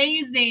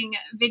amazing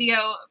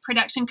video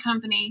production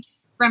company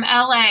from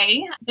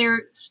LA.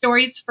 Their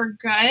Stories for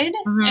Good,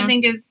 I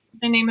think is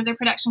the name of their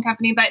production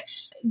company. But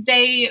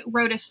they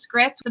wrote a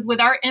script. With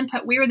our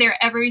input, we were there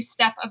every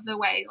step of the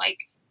way. Like,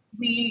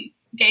 we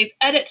gave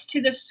edits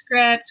to the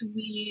script.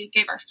 We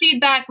gave our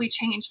feedback. We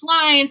changed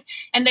lines.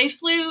 And they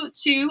flew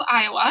to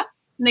Iowa.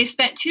 And they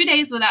spent 2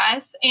 days with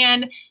us,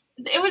 and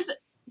it was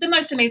the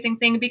most amazing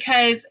thing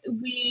because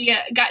we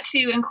got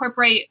to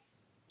incorporate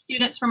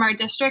students from our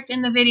district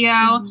in the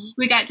video.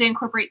 We got to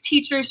incorporate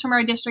teachers from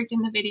our district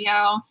in the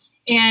video,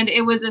 and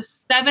it was a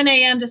 7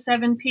 a.m. to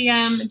 7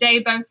 p.m. day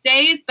both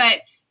days,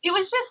 but it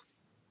was just,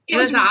 it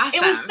was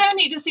awesome. It was so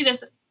neat to see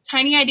this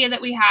tiny idea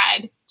that we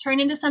had turn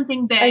into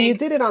something big. And you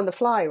did it on the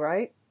fly,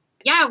 right?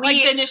 Yeah,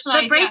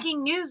 the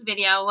breaking news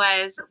video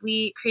was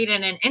we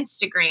created an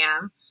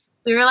Instagram.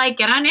 So we were like,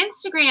 get on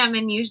Instagram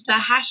and use the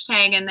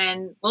hashtag and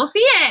then we'll see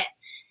it.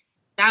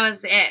 That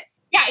was it.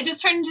 Yeah, it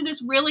just turned into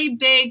this really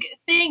big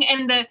thing.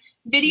 And the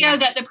video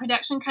that the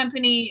production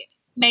company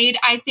made,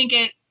 I think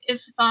it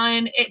is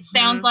fun. It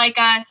sounds like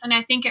us. And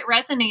I think it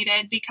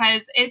resonated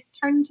because it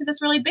turned into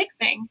this really big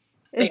thing.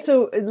 And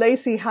so,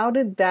 Lacey, how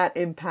did that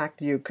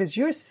impact you? Because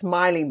you're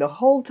smiling the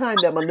whole time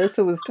that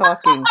Melissa was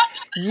talking.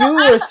 You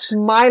were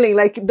smiling,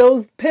 like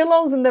those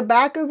pillows in the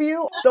back of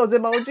you, those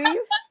emojis.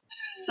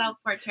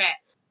 Self-portrait.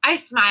 I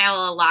smile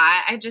a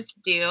lot. I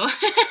just do.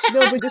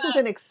 No, but this is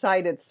an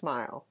excited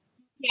smile.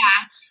 Yeah.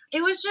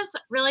 It was just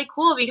really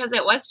cool because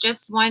it was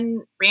just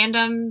one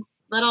random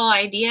little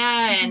idea.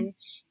 And,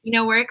 you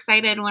know, we're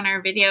excited when our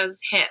videos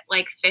hit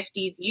like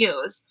 50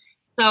 views.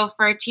 So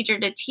for Teacher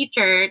to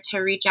Teacher to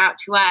reach out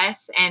to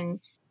us and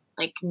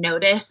like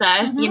notice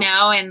us, you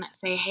know, and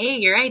say, hey,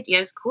 your idea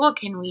is cool.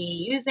 Can we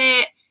use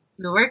it?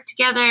 Can we work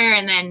together?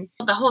 And then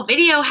the whole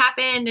video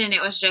happened and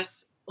it was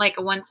just like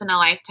a once in a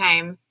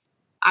lifetime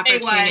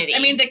opportunity. It was. I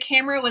mean, the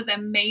camera was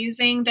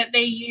amazing that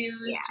they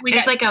used. Yeah.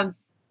 It's like a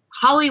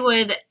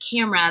Hollywood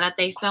camera that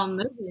they film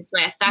movies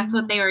with. That's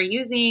what they were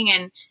using.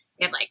 And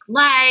they had like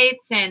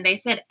lights and they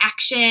said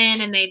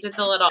action and they did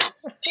the little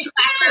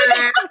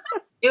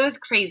It was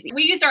crazy.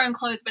 We used our own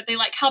clothes, but they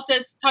like helped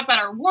us talk about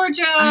our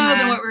wardrobe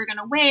and what we were going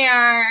to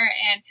wear.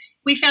 And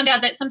we found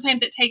out that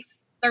sometimes it takes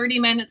 30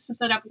 minutes to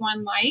set up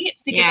one light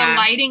to get the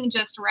lighting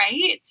just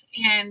right.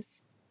 And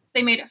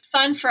they made it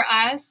fun for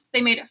us.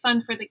 They made it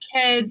fun for the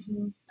kids.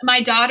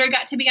 My daughter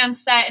got to be on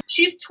set.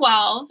 She's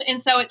 12,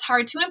 and so it's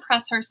hard to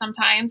impress her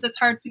sometimes. It's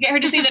hard to get her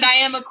to see that I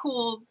am a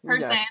cool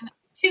person. Yes.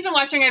 She's been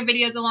watching our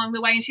videos along the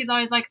way, and she's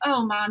always like,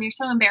 oh, Mom, you're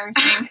so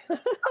embarrassing. It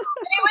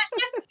was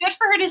just good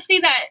for her to see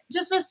that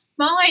just this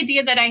small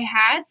idea that I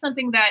had,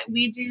 something that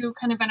we do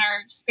kind of in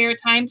our spare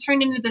time,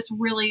 turned into this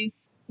really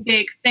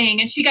big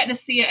thing. And she got to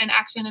see it in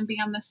action and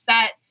be on the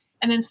set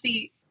and then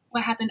see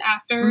what happened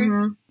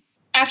after.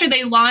 After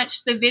they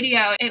launched the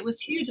video, it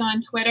was huge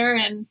on Twitter.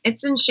 And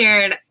it's been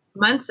shared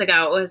months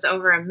ago. It was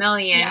over 1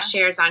 million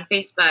shares on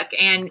Facebook.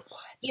 And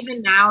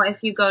even now,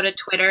 if you go to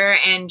Twitter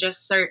and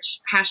just search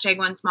hashtag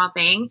one small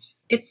thing,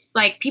 it's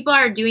like people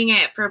are doing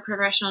it for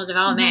professional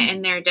development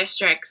in their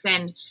districts.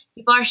 And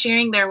people are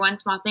sharing their one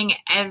small thing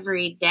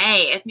every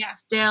day. It's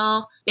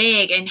still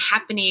big and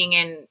happening.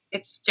 And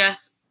it's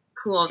just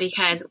cool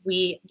because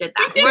we did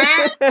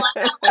that.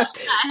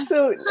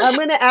 So I'm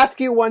going to ask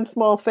you one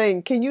small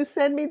thing. Can you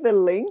send me the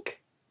link?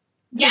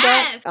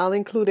 Yes. I'll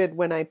include it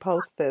when I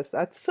post this.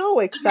 That's so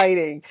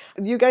exciting.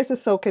 You guys are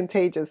so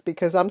contagious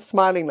because I'm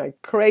smiling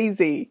like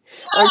crazy.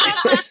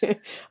 Okay.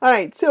 All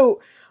right. So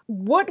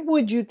what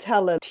would you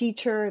tell a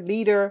teacher,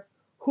 leader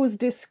who's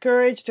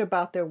discouraged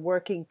about their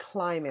working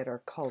climate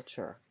or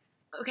culture?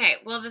 Okay,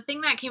 well, the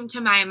thing that came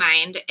to my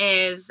mind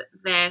is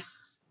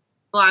this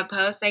blog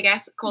post, I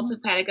guess, Cult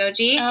of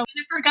Pedagogy.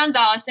 Jennifer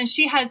Gonzalez, and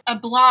she has a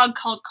blog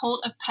called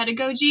Cult of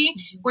Pedagogy,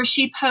 where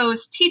she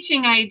posts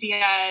teaching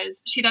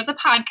ideas. She does a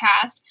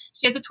podcast.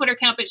 She has a Twitter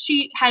account, but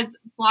she has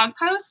blog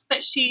posts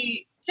that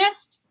she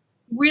just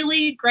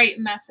really great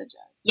messages.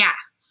 Yeah.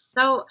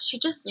 So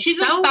she's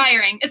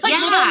inspiring. It's like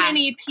little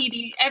mini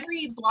PD.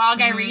 Every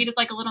blog I read is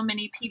like a little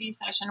mini PD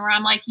session where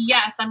I'm like,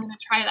 yes, I'm going to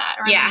try that,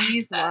 or I'm going to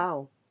use this.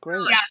 Wow,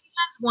 great. Yeah, she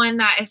has one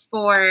that is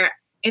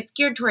it's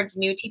geared towards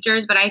new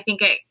teachers, but I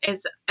think it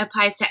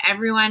applies to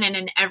everyone and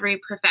in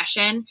every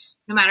profession,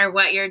 no matter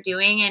what you're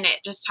doing. And it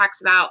just talks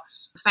about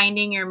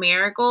finding your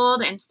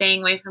marigold and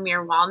staying away from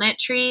your walnut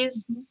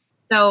trees. Mm-hmm.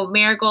 So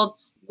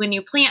marigolds, when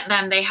you plant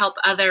them, they help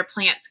other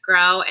plants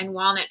grow, and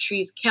walnut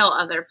trees kill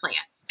other plants.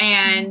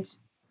 And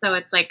so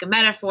it's like a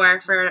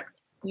metaphor for,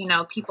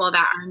 people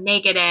that are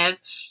negative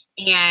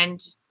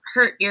and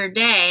hurt your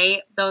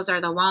day. Those are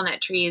the walnut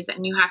trees,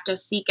 and you have to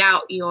seek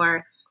out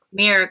your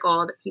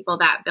marigold, people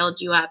that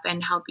build you up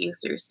and help you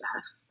through stuff.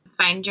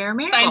 Find your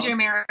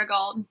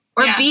marigold.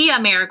 Or be a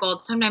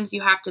marigold. Sometimes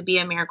you have to be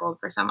a marigold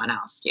for someone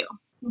else too.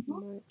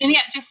 Mm-hmm. And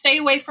just stay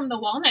away from the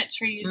walnut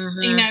trees.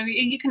 Mm-hmm.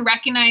 You can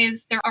recognize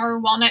there are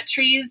walnut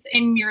trees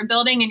in your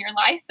building, in your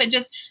life, but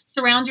just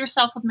surround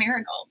yourself with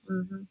marigolds.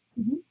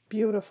 Mm-hmm. Mm-hmm.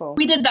 Beautiful.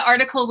 We did the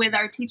article with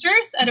our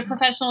teachers at a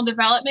professional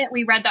development.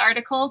 We read the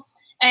article,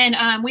 and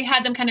we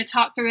had them kind of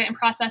talk through it and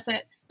process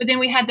it. But then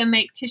we had them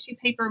make tissue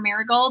paper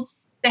marigolds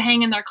to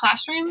hang in their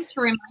classroom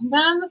to remind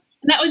them.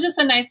 And that was just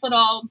a nice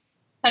little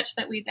touch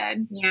that we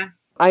did. Yeah.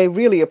 I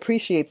really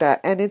appreciate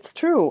that. And it's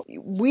true.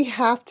 We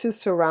have to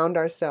surround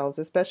ourselves,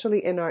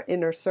 especially in our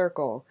inner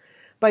circle,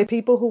 by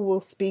people who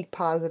will speak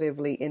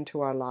positively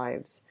into our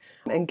lives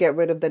and get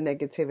rid of the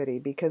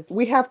negativity, because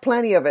we have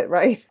plenty of it,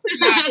 right?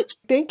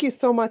 Thank you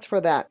so much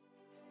for that.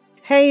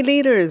 Hey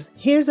leaders,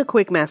 here's a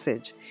quick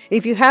message.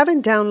 If you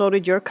haven't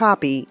downloaded your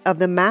copy of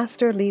the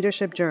Master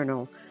Leadership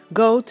Journal,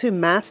 go to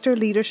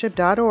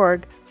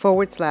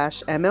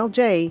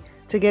masterleadership.org/MLJ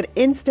to get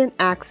instant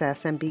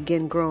access and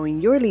begin growing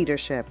your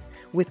leadership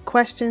with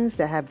questions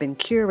that have been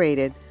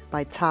curated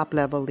by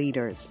top-level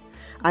leaders.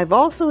 I've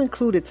also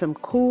included some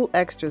cool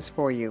extras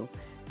for you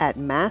at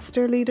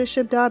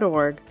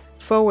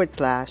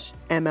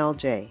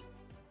masterleadership.org/MLJ.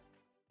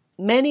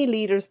 Many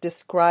leaders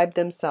describe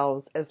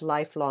themselves as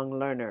lifelong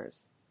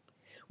learners.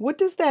 What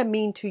does that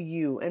mean to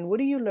you, and what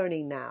are you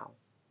learning now?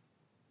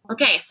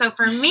 Okay, so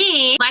for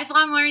me,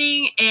 lifelong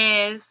learning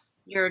is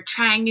you're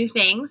trying new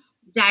things,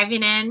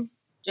 diving in,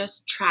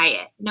 just try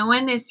it. No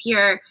one is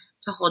here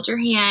to hold your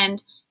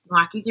hand,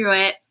 walk you through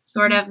it.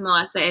 Sort of,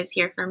 Melissa is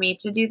here for me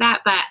to do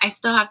that, but I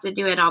still have to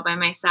do it all by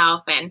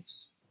myself, and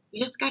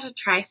you just got to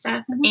try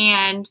stuff. Mm-hmm.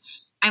 And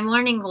I'm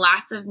learning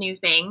lots of new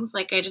things.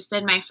 Like I just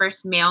did my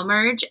first mail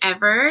merge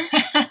ever,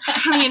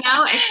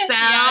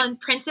 Excel and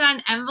printed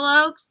on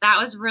envelopes. That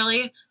was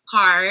really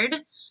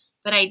hard,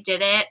 but I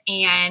did it.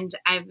 And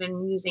I've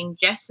been using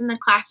GIFs in the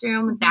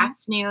classroom. Mm-hmm.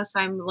 That's new.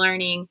 So I'm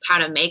learning how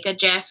to make a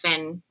GIF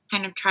and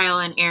kind of trial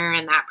and error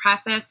in that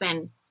process,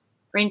 and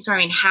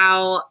brainstorming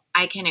how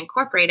I can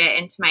incorporate it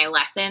into my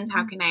lessons. Mm-hmm.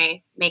 How can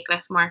I make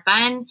this more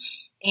fun?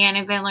 And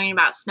I've been learning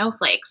about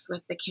snowflakes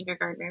with the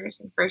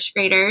kindergartners and first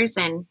graders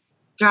and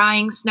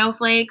drawing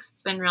snowflakes.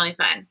 It's been really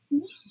fun.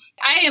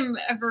 I am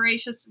a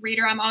voracious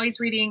reader. I'm always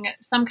reading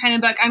some kind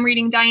of book. I'm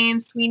reading Diane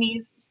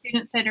Sweeney's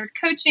Student-Centered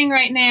Coaching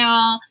right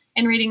now,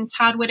 and reading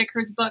Todd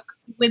Whitaker's book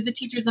With the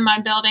Teachers in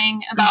My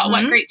Building about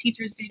what great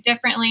teachers do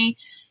differently.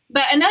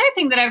 But another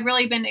thing that I've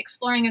really been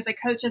exploring as a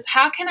coach is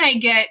how can I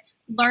get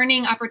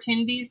learning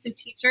opportunities to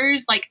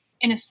teachers, like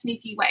in a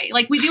sneaky way.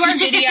 Like we do our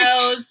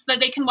videos that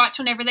they can watch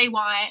whenever they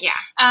want. Yeah.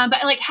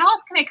 But like, how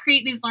else can I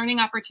create these learning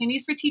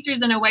opportunities for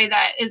teachers in a way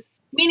that is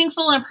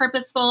meaningful and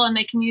purposeful and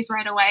they can use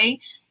right away?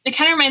 It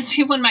kind of reminds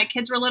me when my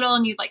kids were little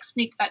and you'd like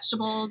sneak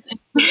vegetables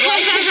into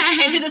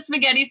the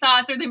spaghetti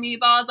sauce or the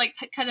meatballs, like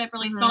cut up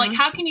really small. Like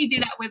how can you do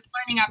that with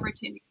learning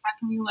opportunities? How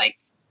can you like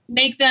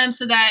make them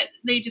so that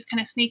they just kind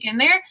of sneak in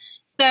there?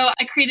 So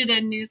I created a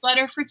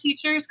newsletter for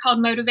teachers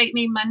called Motivate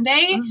Me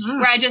Monday,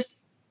 where I just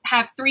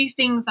have 3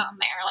 things on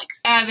there. Like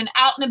I have an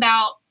out and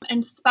about,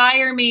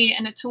 inspire me,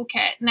 and a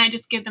toolkit. And I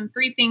just give them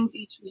 3 things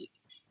each week.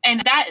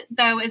 And that,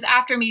 though, is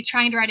after me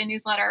trying to write a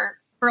newsletter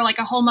for like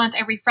a whole month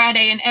every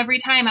Friday. And every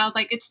time I was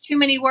like, it's too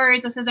many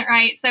words. This isn't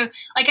right. So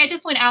like I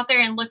just went out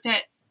there and looked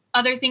at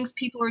other things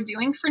people were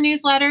doing for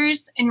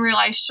newsletters and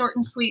realized short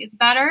and sweet is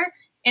better.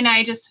 And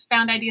I just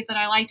found ideas that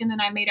I liked, and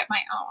then I made it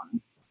my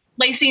own.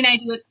 Lacey and I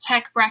do a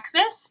tech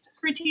breakfast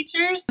for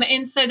teachers.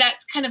 And so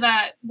that's kind of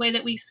a way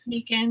that we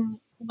sneak in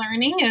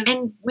learning.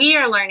 And we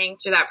are learning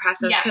through that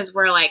process because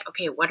we're like,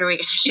 okay, what are we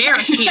going to share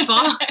with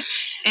people?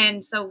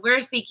 And so we're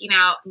seeking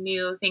out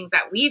new things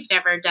that we've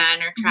never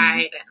done or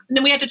tried. And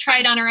then we have to try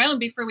it on our own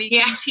before we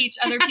can teach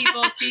other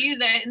people to use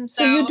it. And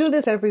so you do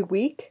this every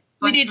week?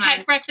 We do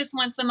tech breakfast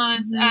once a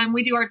month.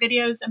 We do our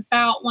videos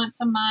about once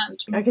a month.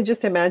 I could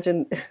just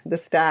imagine the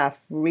staff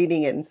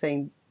reading it and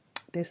saying,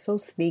 they're so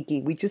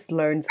sneaky. We just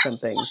learned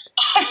something. I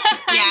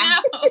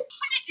know. I'm trying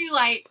to do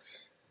like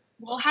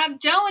we'll have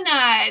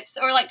donuts,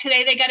 or like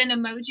today they got an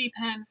emoji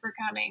pen for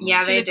coming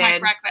Yeah, to they the tech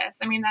did. breakfast.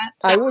 I mean,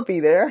 that's I would be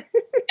there.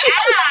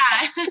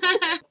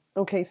 Yeah.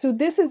 Okay, so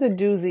this is a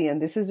doozy,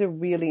 and this is a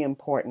really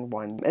important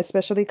one,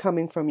 especially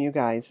coming from you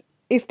guys.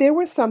 If there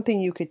was something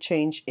you could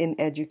change in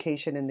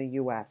education in the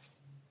U.S.,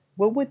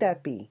 what would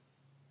that be?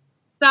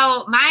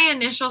 So my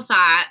initial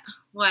thought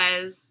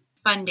was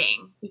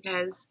funding,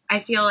 because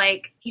I feel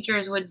like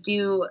teachers would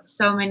do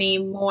so many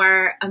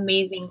more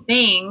amazing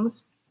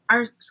things.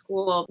 Our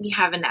school, we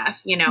have enough,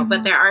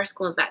 but there are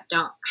schools that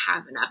don't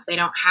have enough. They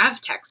don't have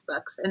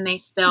textbooks, and they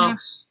still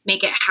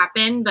make it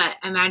happen. But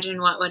imagine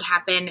what would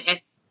happen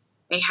if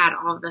they had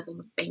all of the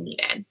things they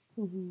needed.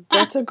 Mm-hmm.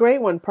 That's a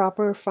great one.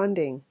 Proper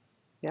funding.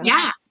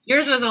 Yeah.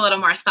 Yours was a little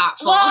more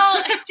thoughtful. Well,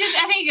 I think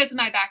it goes to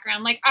my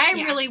background. Like, I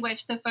really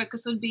wish the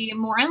focus would be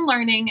more on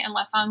learning and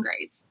less on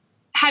grades.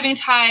 Having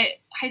taught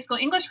high school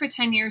English for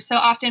 10 years, so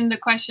often the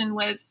question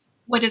was,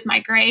 what is my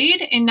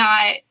grade, and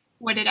not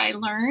what did I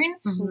learn?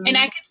 Mm-hmm. And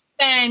I could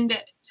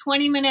spend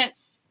 20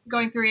 minutes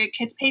going through a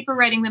kid's paper,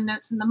 writing them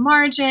notes in the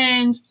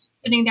margins,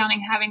 sitting down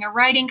and having a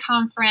writing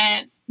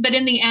conference. But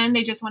in the end,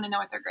 they just want to know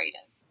what their grade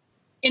is.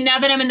 And now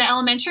that I'm in the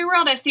elementary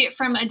world, I see it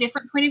from a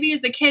different point of view.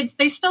 As the kids,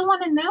 they still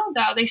want to know,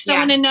 though. They still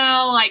want to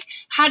know, like,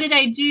 how did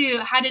I do?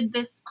 How did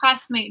this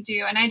classmate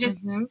do? And I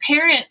just,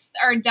 parents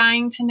are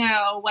dying to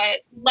know, what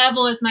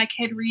level is my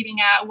kid reading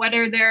at? What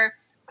are their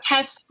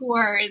test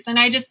scores? And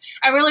I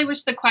really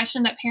wish the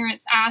question that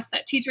parents asked,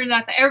 that teachers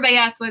asked, that everybody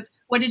asked was,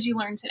 what did you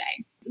learn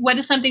today? What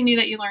is something new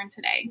that you learned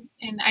today?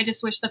 And I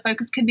just wish the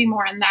focus could be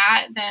more on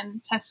that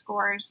than test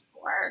scores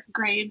or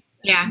grades.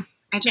 Yeah,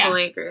 I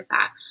totally agree with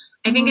that.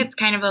 I think it's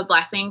kind of a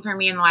blessing for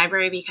me in the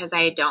library because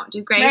I don't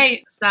do grades.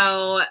 Right.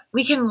 So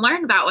we can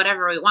learn about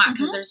whatever we want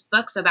because there's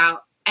books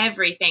about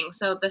everything.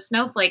 So the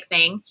snowflake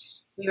thing,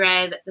 we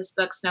read this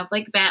book,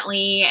 Snowflake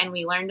Bentley, and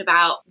we learned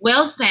about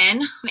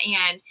Wilson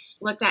and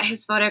looked at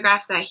his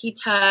photographs that he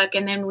took.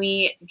 And then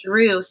we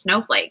drew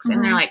snowflakes.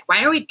 And they're like,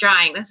 why are we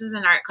drawing? This is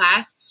an art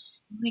class.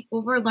 I'm like,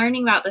 well, we're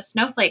learning about the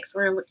snowflakes.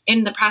 We're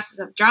in the process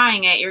of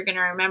drawing it. You're going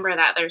to remember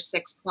that there's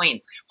 6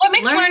 points. What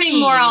makes learning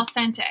more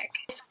authentic?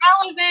 It's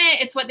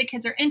relevant. It's what the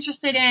kids are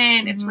interested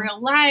in. It's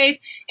real life.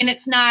 And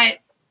it's not...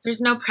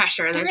 There's no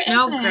pressure. There's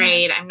no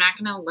grade. I'm not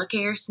going to look at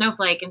your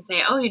snowflake and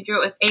say, oh, you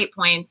drew it with 8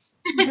 points.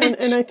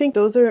 and I think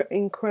those are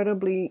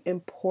incredibly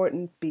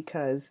important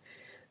because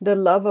the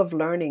love of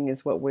learning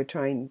is what we're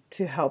trying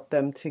to help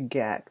them to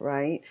get,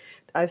 right?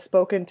 I've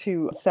spoken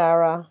to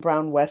Sarah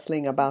Brown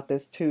Westling about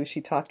this too. She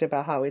talked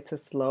about how it's a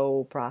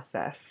slow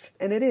process.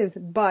 And it is.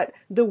 But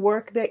the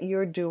work that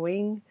you're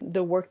doing,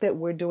 the work that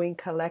we're doing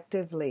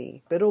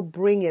collectively, it'll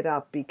bring it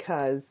up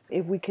because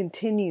if we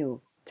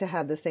continue to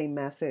have the same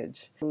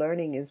message,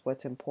 learning is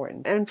what's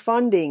important. And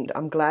funding,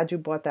 I'm glad you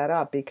brought that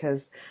up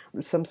because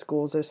some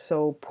schools are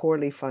so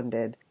poorly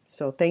funded.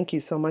 So thank you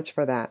so much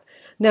for that.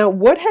 Now,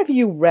 what have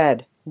you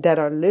read that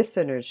our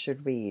listeners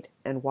should read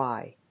and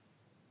why?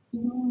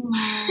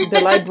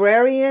 The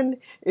Librarian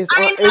is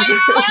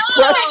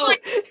pressure.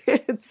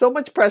 It's so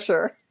much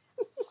pressure.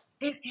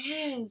 It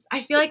is.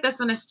 I feel like that's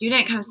when a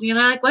student comes to me and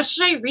they're like, what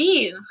should I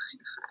read?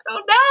 I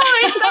don't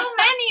know. There's so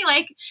many.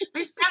 Like,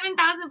 there's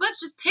 7,000 books.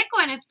 Just pick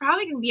one. It's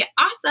probably going to be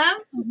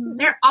awesome.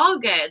 They're all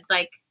good.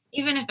 Like,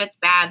 even if it's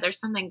bad, there's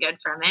something good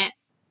from it.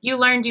 You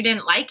learned you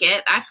didn't like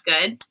it. That's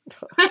good.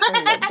 I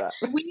love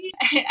that. We,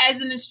 as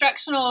an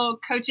instructional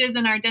coaches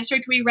in our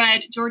district, we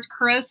read George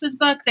Couros'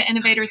 book, The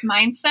Innovator's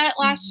Mindset,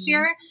 last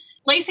year.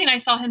 Lacey and I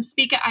saw him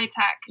speak at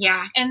ITech.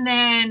 Yeah. And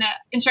then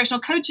instructional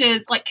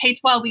coaches, like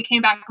K-12, we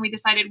came back and we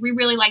decided we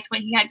really liked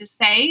what he had to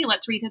say.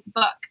 Let's read his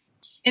book.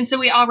 And so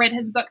we all read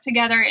his book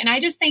together. And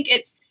I just think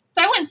it's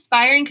so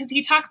inspiring because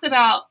he talks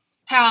about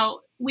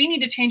how we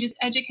need to change as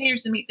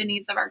educators to meet the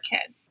needs of our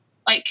kids.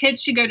 Like,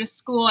 kids should go to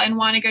school and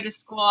want to go to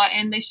school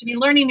and they should be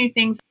learning new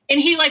things.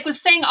 And he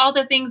was saying all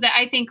the things that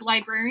I think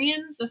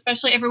librarians,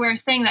 especially everywhere, are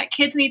saying, that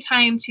kids need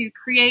time to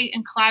create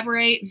and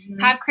collaborate,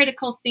 have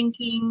critical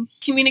thinking,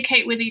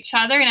 communicate with each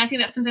other. And I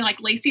think that's something like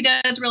Lacey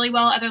does really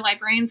well. Other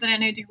librarians that I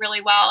know do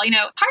really well.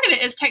 Part of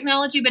it is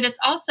technology, but it's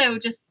also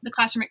just the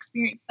classroom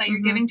experience that you're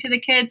giving to the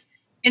kids.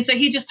 And so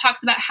he just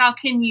talks about how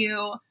can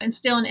you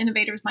instill an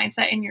innovator's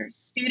mindset in your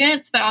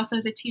students, but also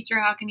as a teacher,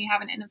 how can you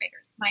have an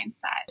innovator's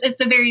mindset? It's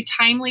a very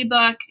timely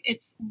book.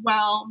 It's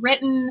well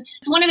written.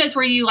 It's one of those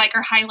where you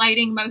are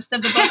highlighting most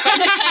of the book by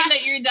the time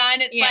that you're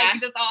done.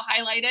 It's just all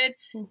highlighted.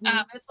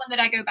 It's one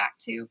that I go back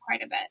to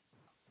quite a bit.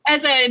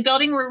 As a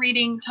building, we're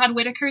reading Todd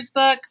Whitaker's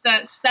book,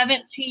 The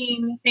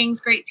 17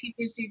 Things Great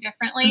Teachers Do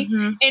Differently.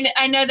 And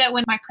I know that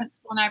when my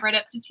principal and I read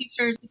up to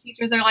teachers, the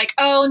teachers are like,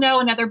 oh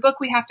no, another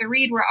book we have to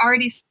read. We're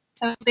already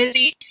so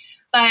busy.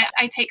 But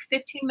I take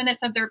 15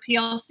 minutes of their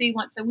PLC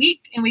once a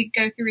week and we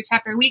go through a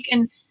chapter a week.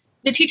 And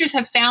the teachers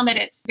have found that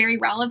it's very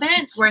relevant.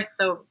 It's worth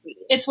the read.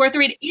 It's worth the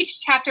read.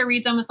 Each chapter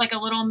reads almost like a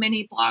little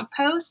mini blog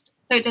post.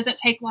 So it doesn't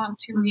take long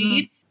to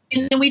read.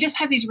 And then we just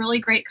have these really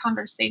great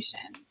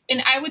conversations.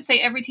 And I would say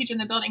every teacher in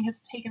the building has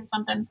taken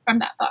something from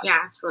that book. Yeah,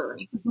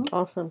 absolutely.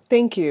 Awesome.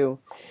 Thank you.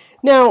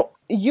 Now,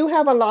 you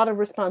have a lot of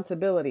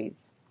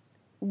responsibilities.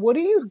 What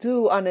do you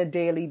do on a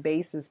daily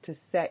basis to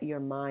set your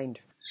mind?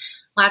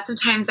 Lots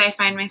of times I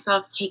find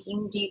myself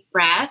taking deep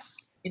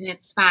breaths, and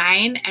it's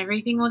fine.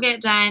 Everything will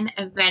get done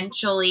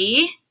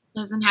eventually.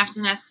 Doesn't have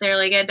to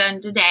necessarily get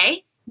done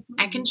today.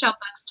 I can show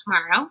books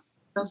tomorrow.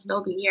 They'll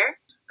still be here.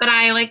 But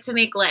I like to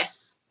make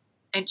lists.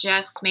 I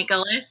just make a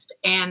list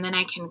and then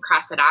I can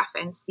cross it off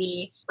and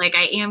see, like,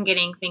 I am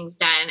getting things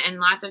done. And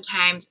lots of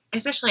times,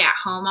 especially at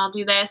home, I'll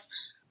do this.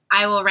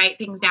 I will write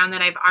things down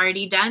that I've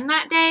already done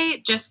that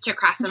day just to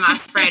cross them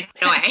off right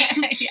away.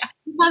 Yeah.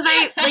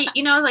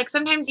 Because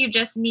sometimes you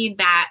just need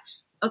that.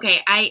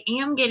 Okay, I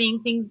am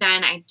getting things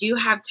done. I do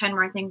have 10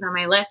 more things on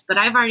my list, but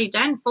I've already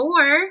done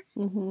 4.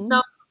 Mm-hmm.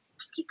 So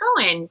just keep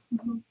going.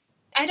 Mm-hmm.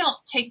 I don't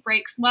take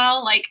breaks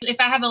well. Like, if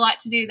I have a lot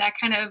to do, that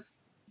kind of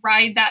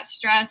ride that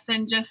stress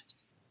and just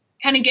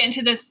kind of get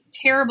into this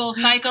terrible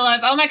cycle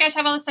of, oh my gosh, I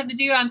have all this stuff to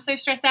do. I'm so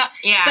stressed out.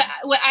 Yeah. But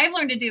what I've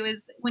learned to do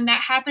is when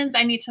that happens,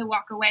 I need to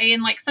walk away.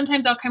 And like,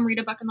 sometimes I'll come read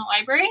a book in the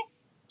library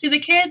to the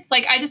kids.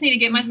 Like, I just need to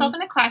get myself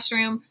in a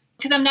classroom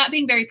because I'm not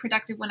being very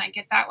productive when I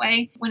get that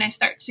way, when I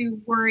start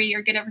to worry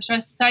or get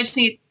overstressed. So I just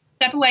need to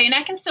step away, and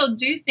I can still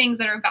do things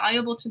that are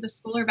valuable to the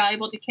school or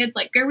valuable to kids,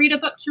 like go read a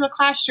book to a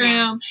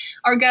classroom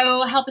or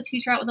go help a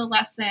teacher out with a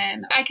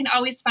lesson. I can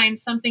always find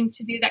something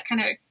to do that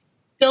kind of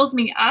fills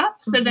me up.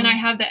 So then I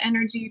have the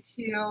energy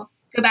to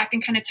go back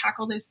and kind of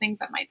tackle those things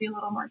that might be a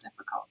little more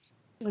difficult.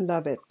 I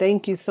love it.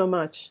 Thank you so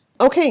much.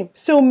 Okay,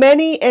 so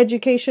many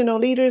educational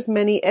leaders,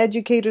 many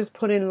educators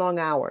put in long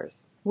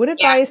hours. What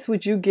advice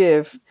would you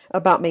give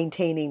about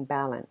maintaining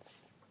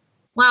balance?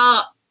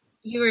 Well,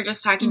 you were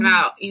just talking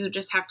about you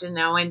just have to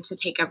know when to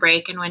take a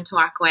break and when to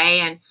walk away.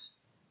 And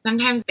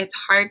sometimes it's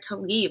hard to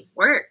leave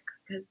work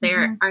because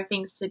there are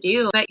things to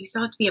do, but you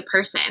still have to be a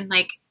person.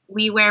 Like,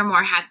 we wear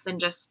more hats than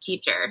just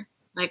teacher.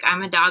 Like,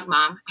 I'm a dog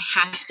mom. I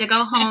have to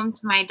go home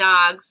to my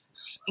dogs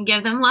and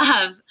give them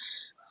love.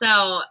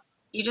 So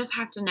you just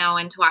have to know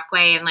when to walk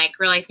away and like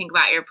really think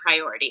about your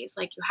priorities.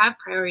 Like, you have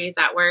priorities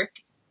at work.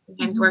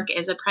 Sometimes work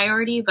is a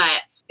priority,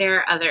 but there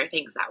are other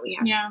things that we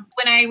have. Yeah.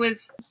 When I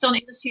was still an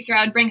English teacher,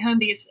 I would bring home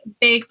these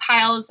big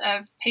piles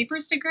of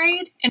papers to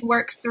grade and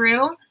work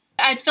through.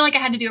 I'd feel like I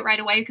had to do it right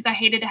away because I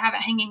hated to have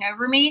it hanging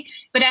over me,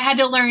 but I had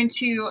to learn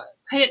to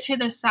put it to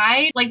the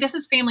side. Like, this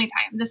is family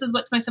time. This is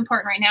what's most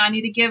important right now. I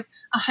need to give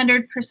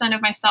 100%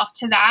 of myself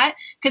to that,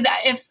 because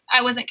if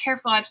I wasn't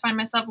careful, I'd find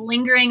myself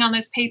lingering on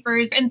those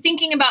papers and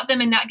thinking about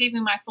them and not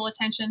giving my full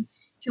attention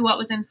to what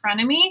was in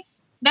front of me.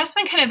 That's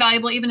been kind of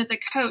valuable even as a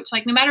coach.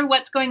 Like, no matter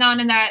what's going on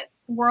in that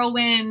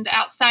whirlwind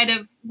outside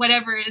of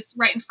whatever is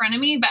right in front of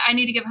me, but I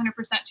need to give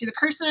 100% to the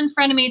person in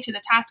front of me, to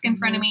the task in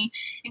front of me,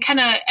 and kind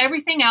of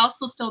everything else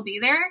will still be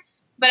there.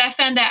 But I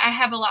found that I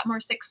have a lot more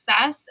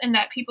success and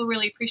that people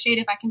really appreciate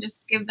if I can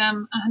just give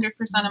them 100%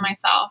 of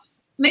myself.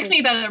 It makes me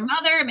a better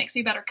mother. It makes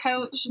me a better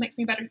coach. It makes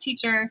me a better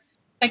teacher.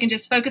 I can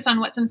just focus on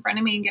what's in front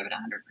of me and give it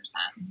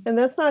 100%. And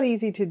that's not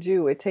easy to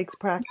do. It takes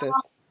practice.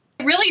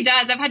 It really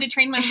does. I've had to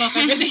train myself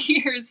over the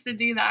years to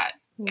do that.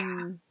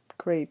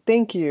 Great.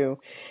 Thank you.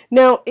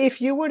 Now,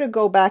 if you were to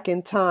go back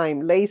in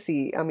time,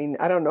 Lacey, I mean,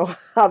 I don't know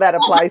how that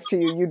applies to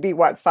you. You'd be,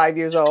 5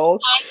 years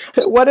old?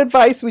 What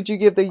advice would you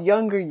give the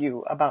younger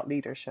you about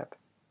leadership?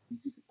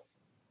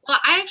 Well,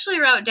 I actually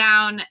wrote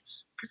down,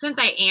 since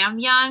I am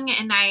young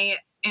and I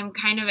am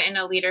kind of in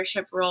a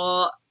leadership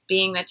role,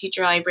 being the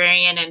teacher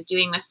librarian and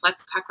doing this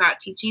Let's Talk About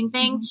Teaching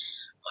thing,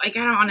 like,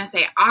 I don't want to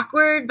say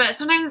awkward, but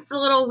sometimes it's a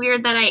little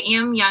weird that I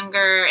am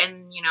younger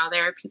and,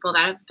 there are people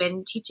that have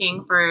been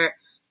teaching for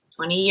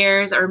 20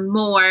 years or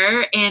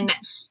more, and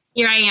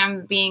here I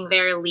am being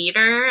their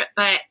leader,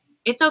 but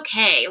it's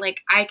okay.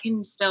 Like, I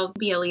can still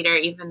be a leader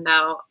even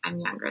though I'm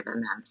younger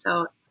than them.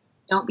 So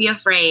don't be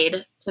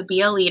afraid to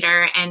be a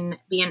leader and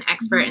be an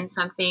expert in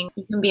something.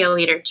 You can be a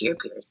leader to your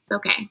peers. It's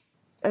okay.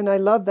 And I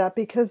love that,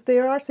 because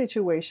there are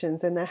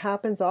situations, and that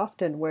happens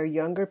often, where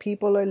younger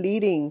people are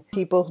leading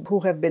people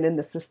who have been in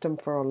the system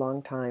for a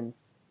long time.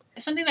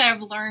 Something that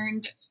I've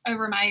learned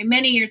over my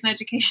many years in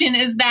education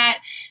is that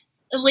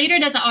a leader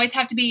doesn't always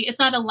have to be, it's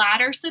not a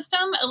ladder system.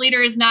 A leader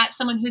is not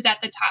someone who's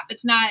at the top.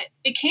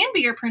 It can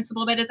be your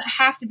principal, but it doesn't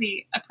have to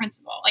be a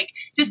principal. Like,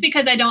 just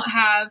because I don't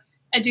have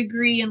a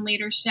degree in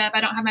leadership, I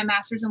don't have my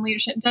master's in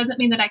leadership, doesn't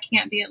mean that I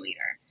can't be a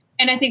leader.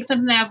 And I think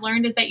something that I've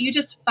learned is that you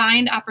just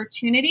find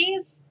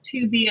opportunities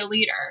to be a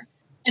leader.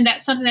 And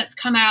that's something that's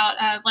come out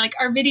of like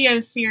our video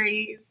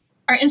series,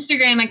 our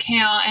Instagram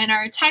account, and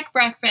our tech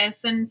breakfast,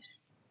 and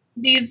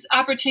these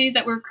opportunities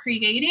that we're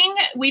creating.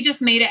 We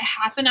just made it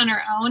happen on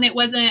our own. It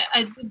wasn't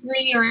a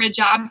degree or a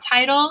job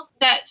title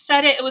that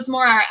said it. It was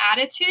more our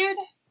attitude.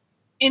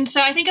 And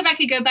so I think if I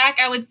could go back,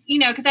 I would,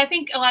 because I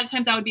think a lot of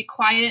times I would be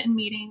quiet in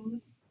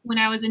meetings when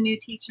I was a new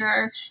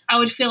teacher. I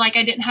would feel like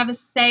I didn't have a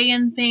say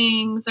in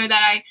things, or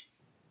that I,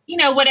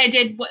 what I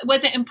did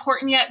wasn't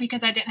important yet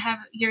because I didn't have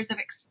years of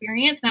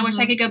experience. And I wish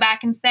I could go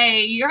back and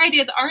say, your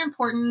ideas are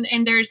important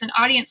and there's an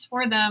audience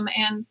for them,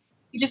 and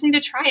you just need to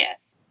try it.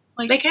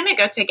 Like, they kind of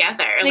go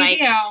together. They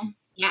do.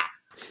 Yeah.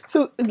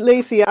 So,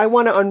 Lacey, I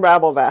want to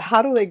unravel that.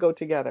 How do they go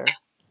together?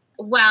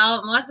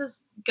 Well,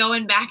 Melissa's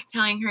going back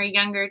telling her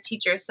younger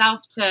teacher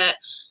self to,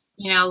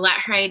 let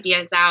her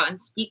ideas out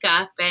and speak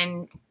up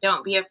and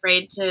don't be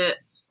afraid to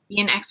be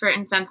an expert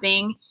in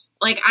something.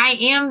 Like, I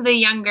am the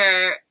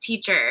younger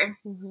teacher.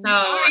 So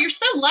oh, you're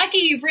so lucky.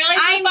 You realized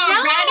this already?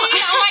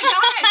 Oh my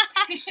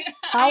gosh.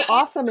 How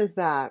awesome is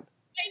that?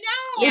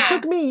 I know. It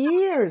took me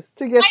years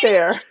to get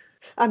there.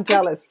 I'm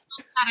jealous.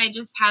 I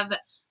just have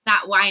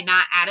that why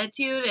not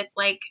attitude. It's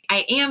like,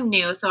 I am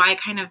new, so I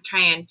kind of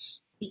try and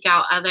seek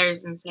out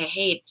others and say,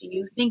 hey, do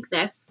you think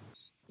this?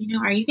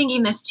 Are you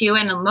thinking this too?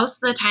 And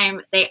most of the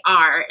time they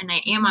are, and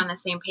I am on the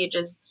same page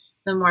as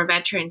the more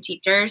veteran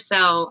teacher.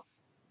 So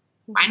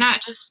why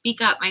not just speak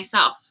up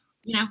myself,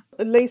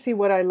 Lacey,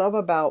 what I love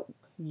about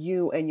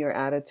you and your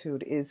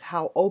attitude is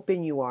how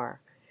open you are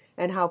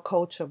and how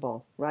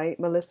coachable, right,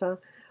 Melissa?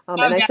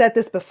 And I said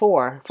this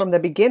before, from the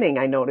beginning,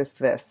 I noticed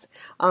this.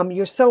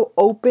 You're so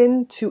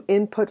open to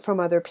input from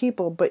other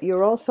people, but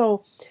you're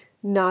also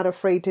not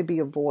afraid to be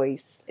a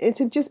voice and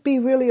to just be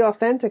really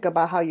authentic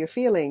about how you're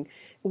feeling.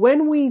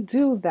 When we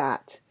do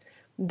that,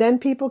 then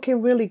people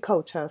can really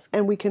coach us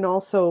and we can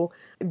also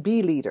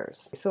be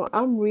leaders. So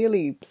I'm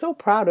really so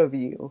proud of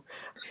you.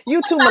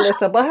 You too,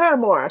 Melissa, but her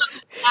more.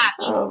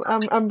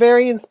 I'm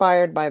very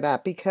inspired by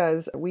that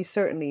because we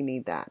certainly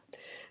need that.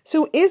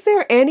 So is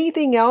there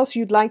anything else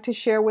you'd like to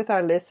share with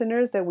our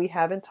listeners that we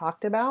haven't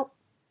talked about?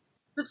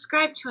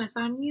 Subscribe to us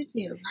on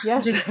YouTube.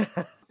 Yes.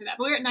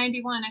 We're at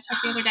 91. I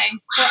checked the other day.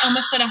 We're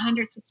almost at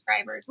 100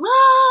 subscribers.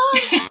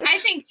 I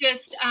think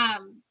just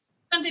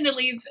something to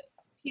leave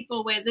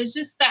people with is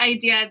just the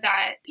idea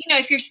that,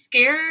 if you're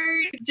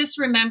scared, just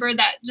remember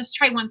that just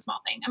try one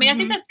small thing. I mean, I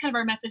think that's kind of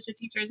our message to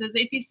teachers is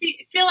if you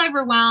feel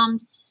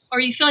overwhelmed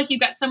or you feel like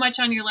you've got so much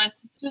on your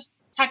list, just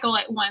tackle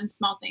it one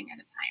small thing at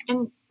a time.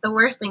 And the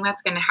worst thing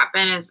that's going to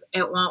happen is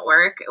it won't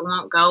work. It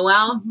won't go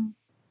well. Mm-hmm.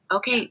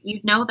 Okay,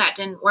 that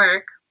didn't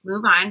work.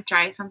 Move on.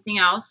 Try something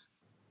else.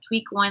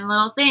 Tweak one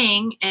little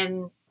thing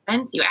and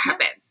then see what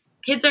happens.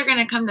 Kids are going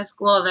to come to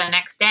school the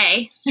next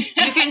day. You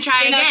can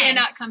try again. They're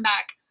not come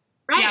back.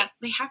 Right. Yeah.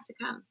 They have to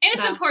come. And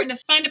it's important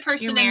to find a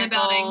person in the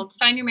building.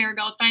 Find your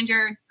marigold. Find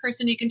your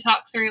person you can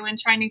talk through and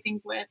try new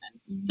things with.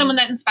 And someone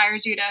that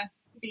inspires you to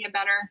be a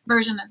better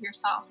version of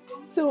yourself.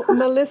 So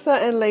Melissa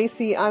and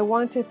Lacey, I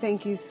want to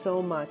thank you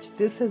so much.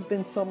 This has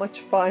been so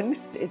much fun.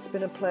 It's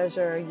been a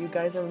pleasure. You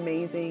guys are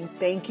amazing.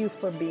 Thank you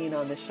for being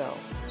on the show.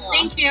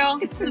 Thank you.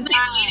 It's nice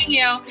meeting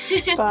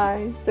you.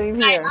 Bye. Same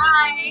here.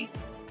 Bye.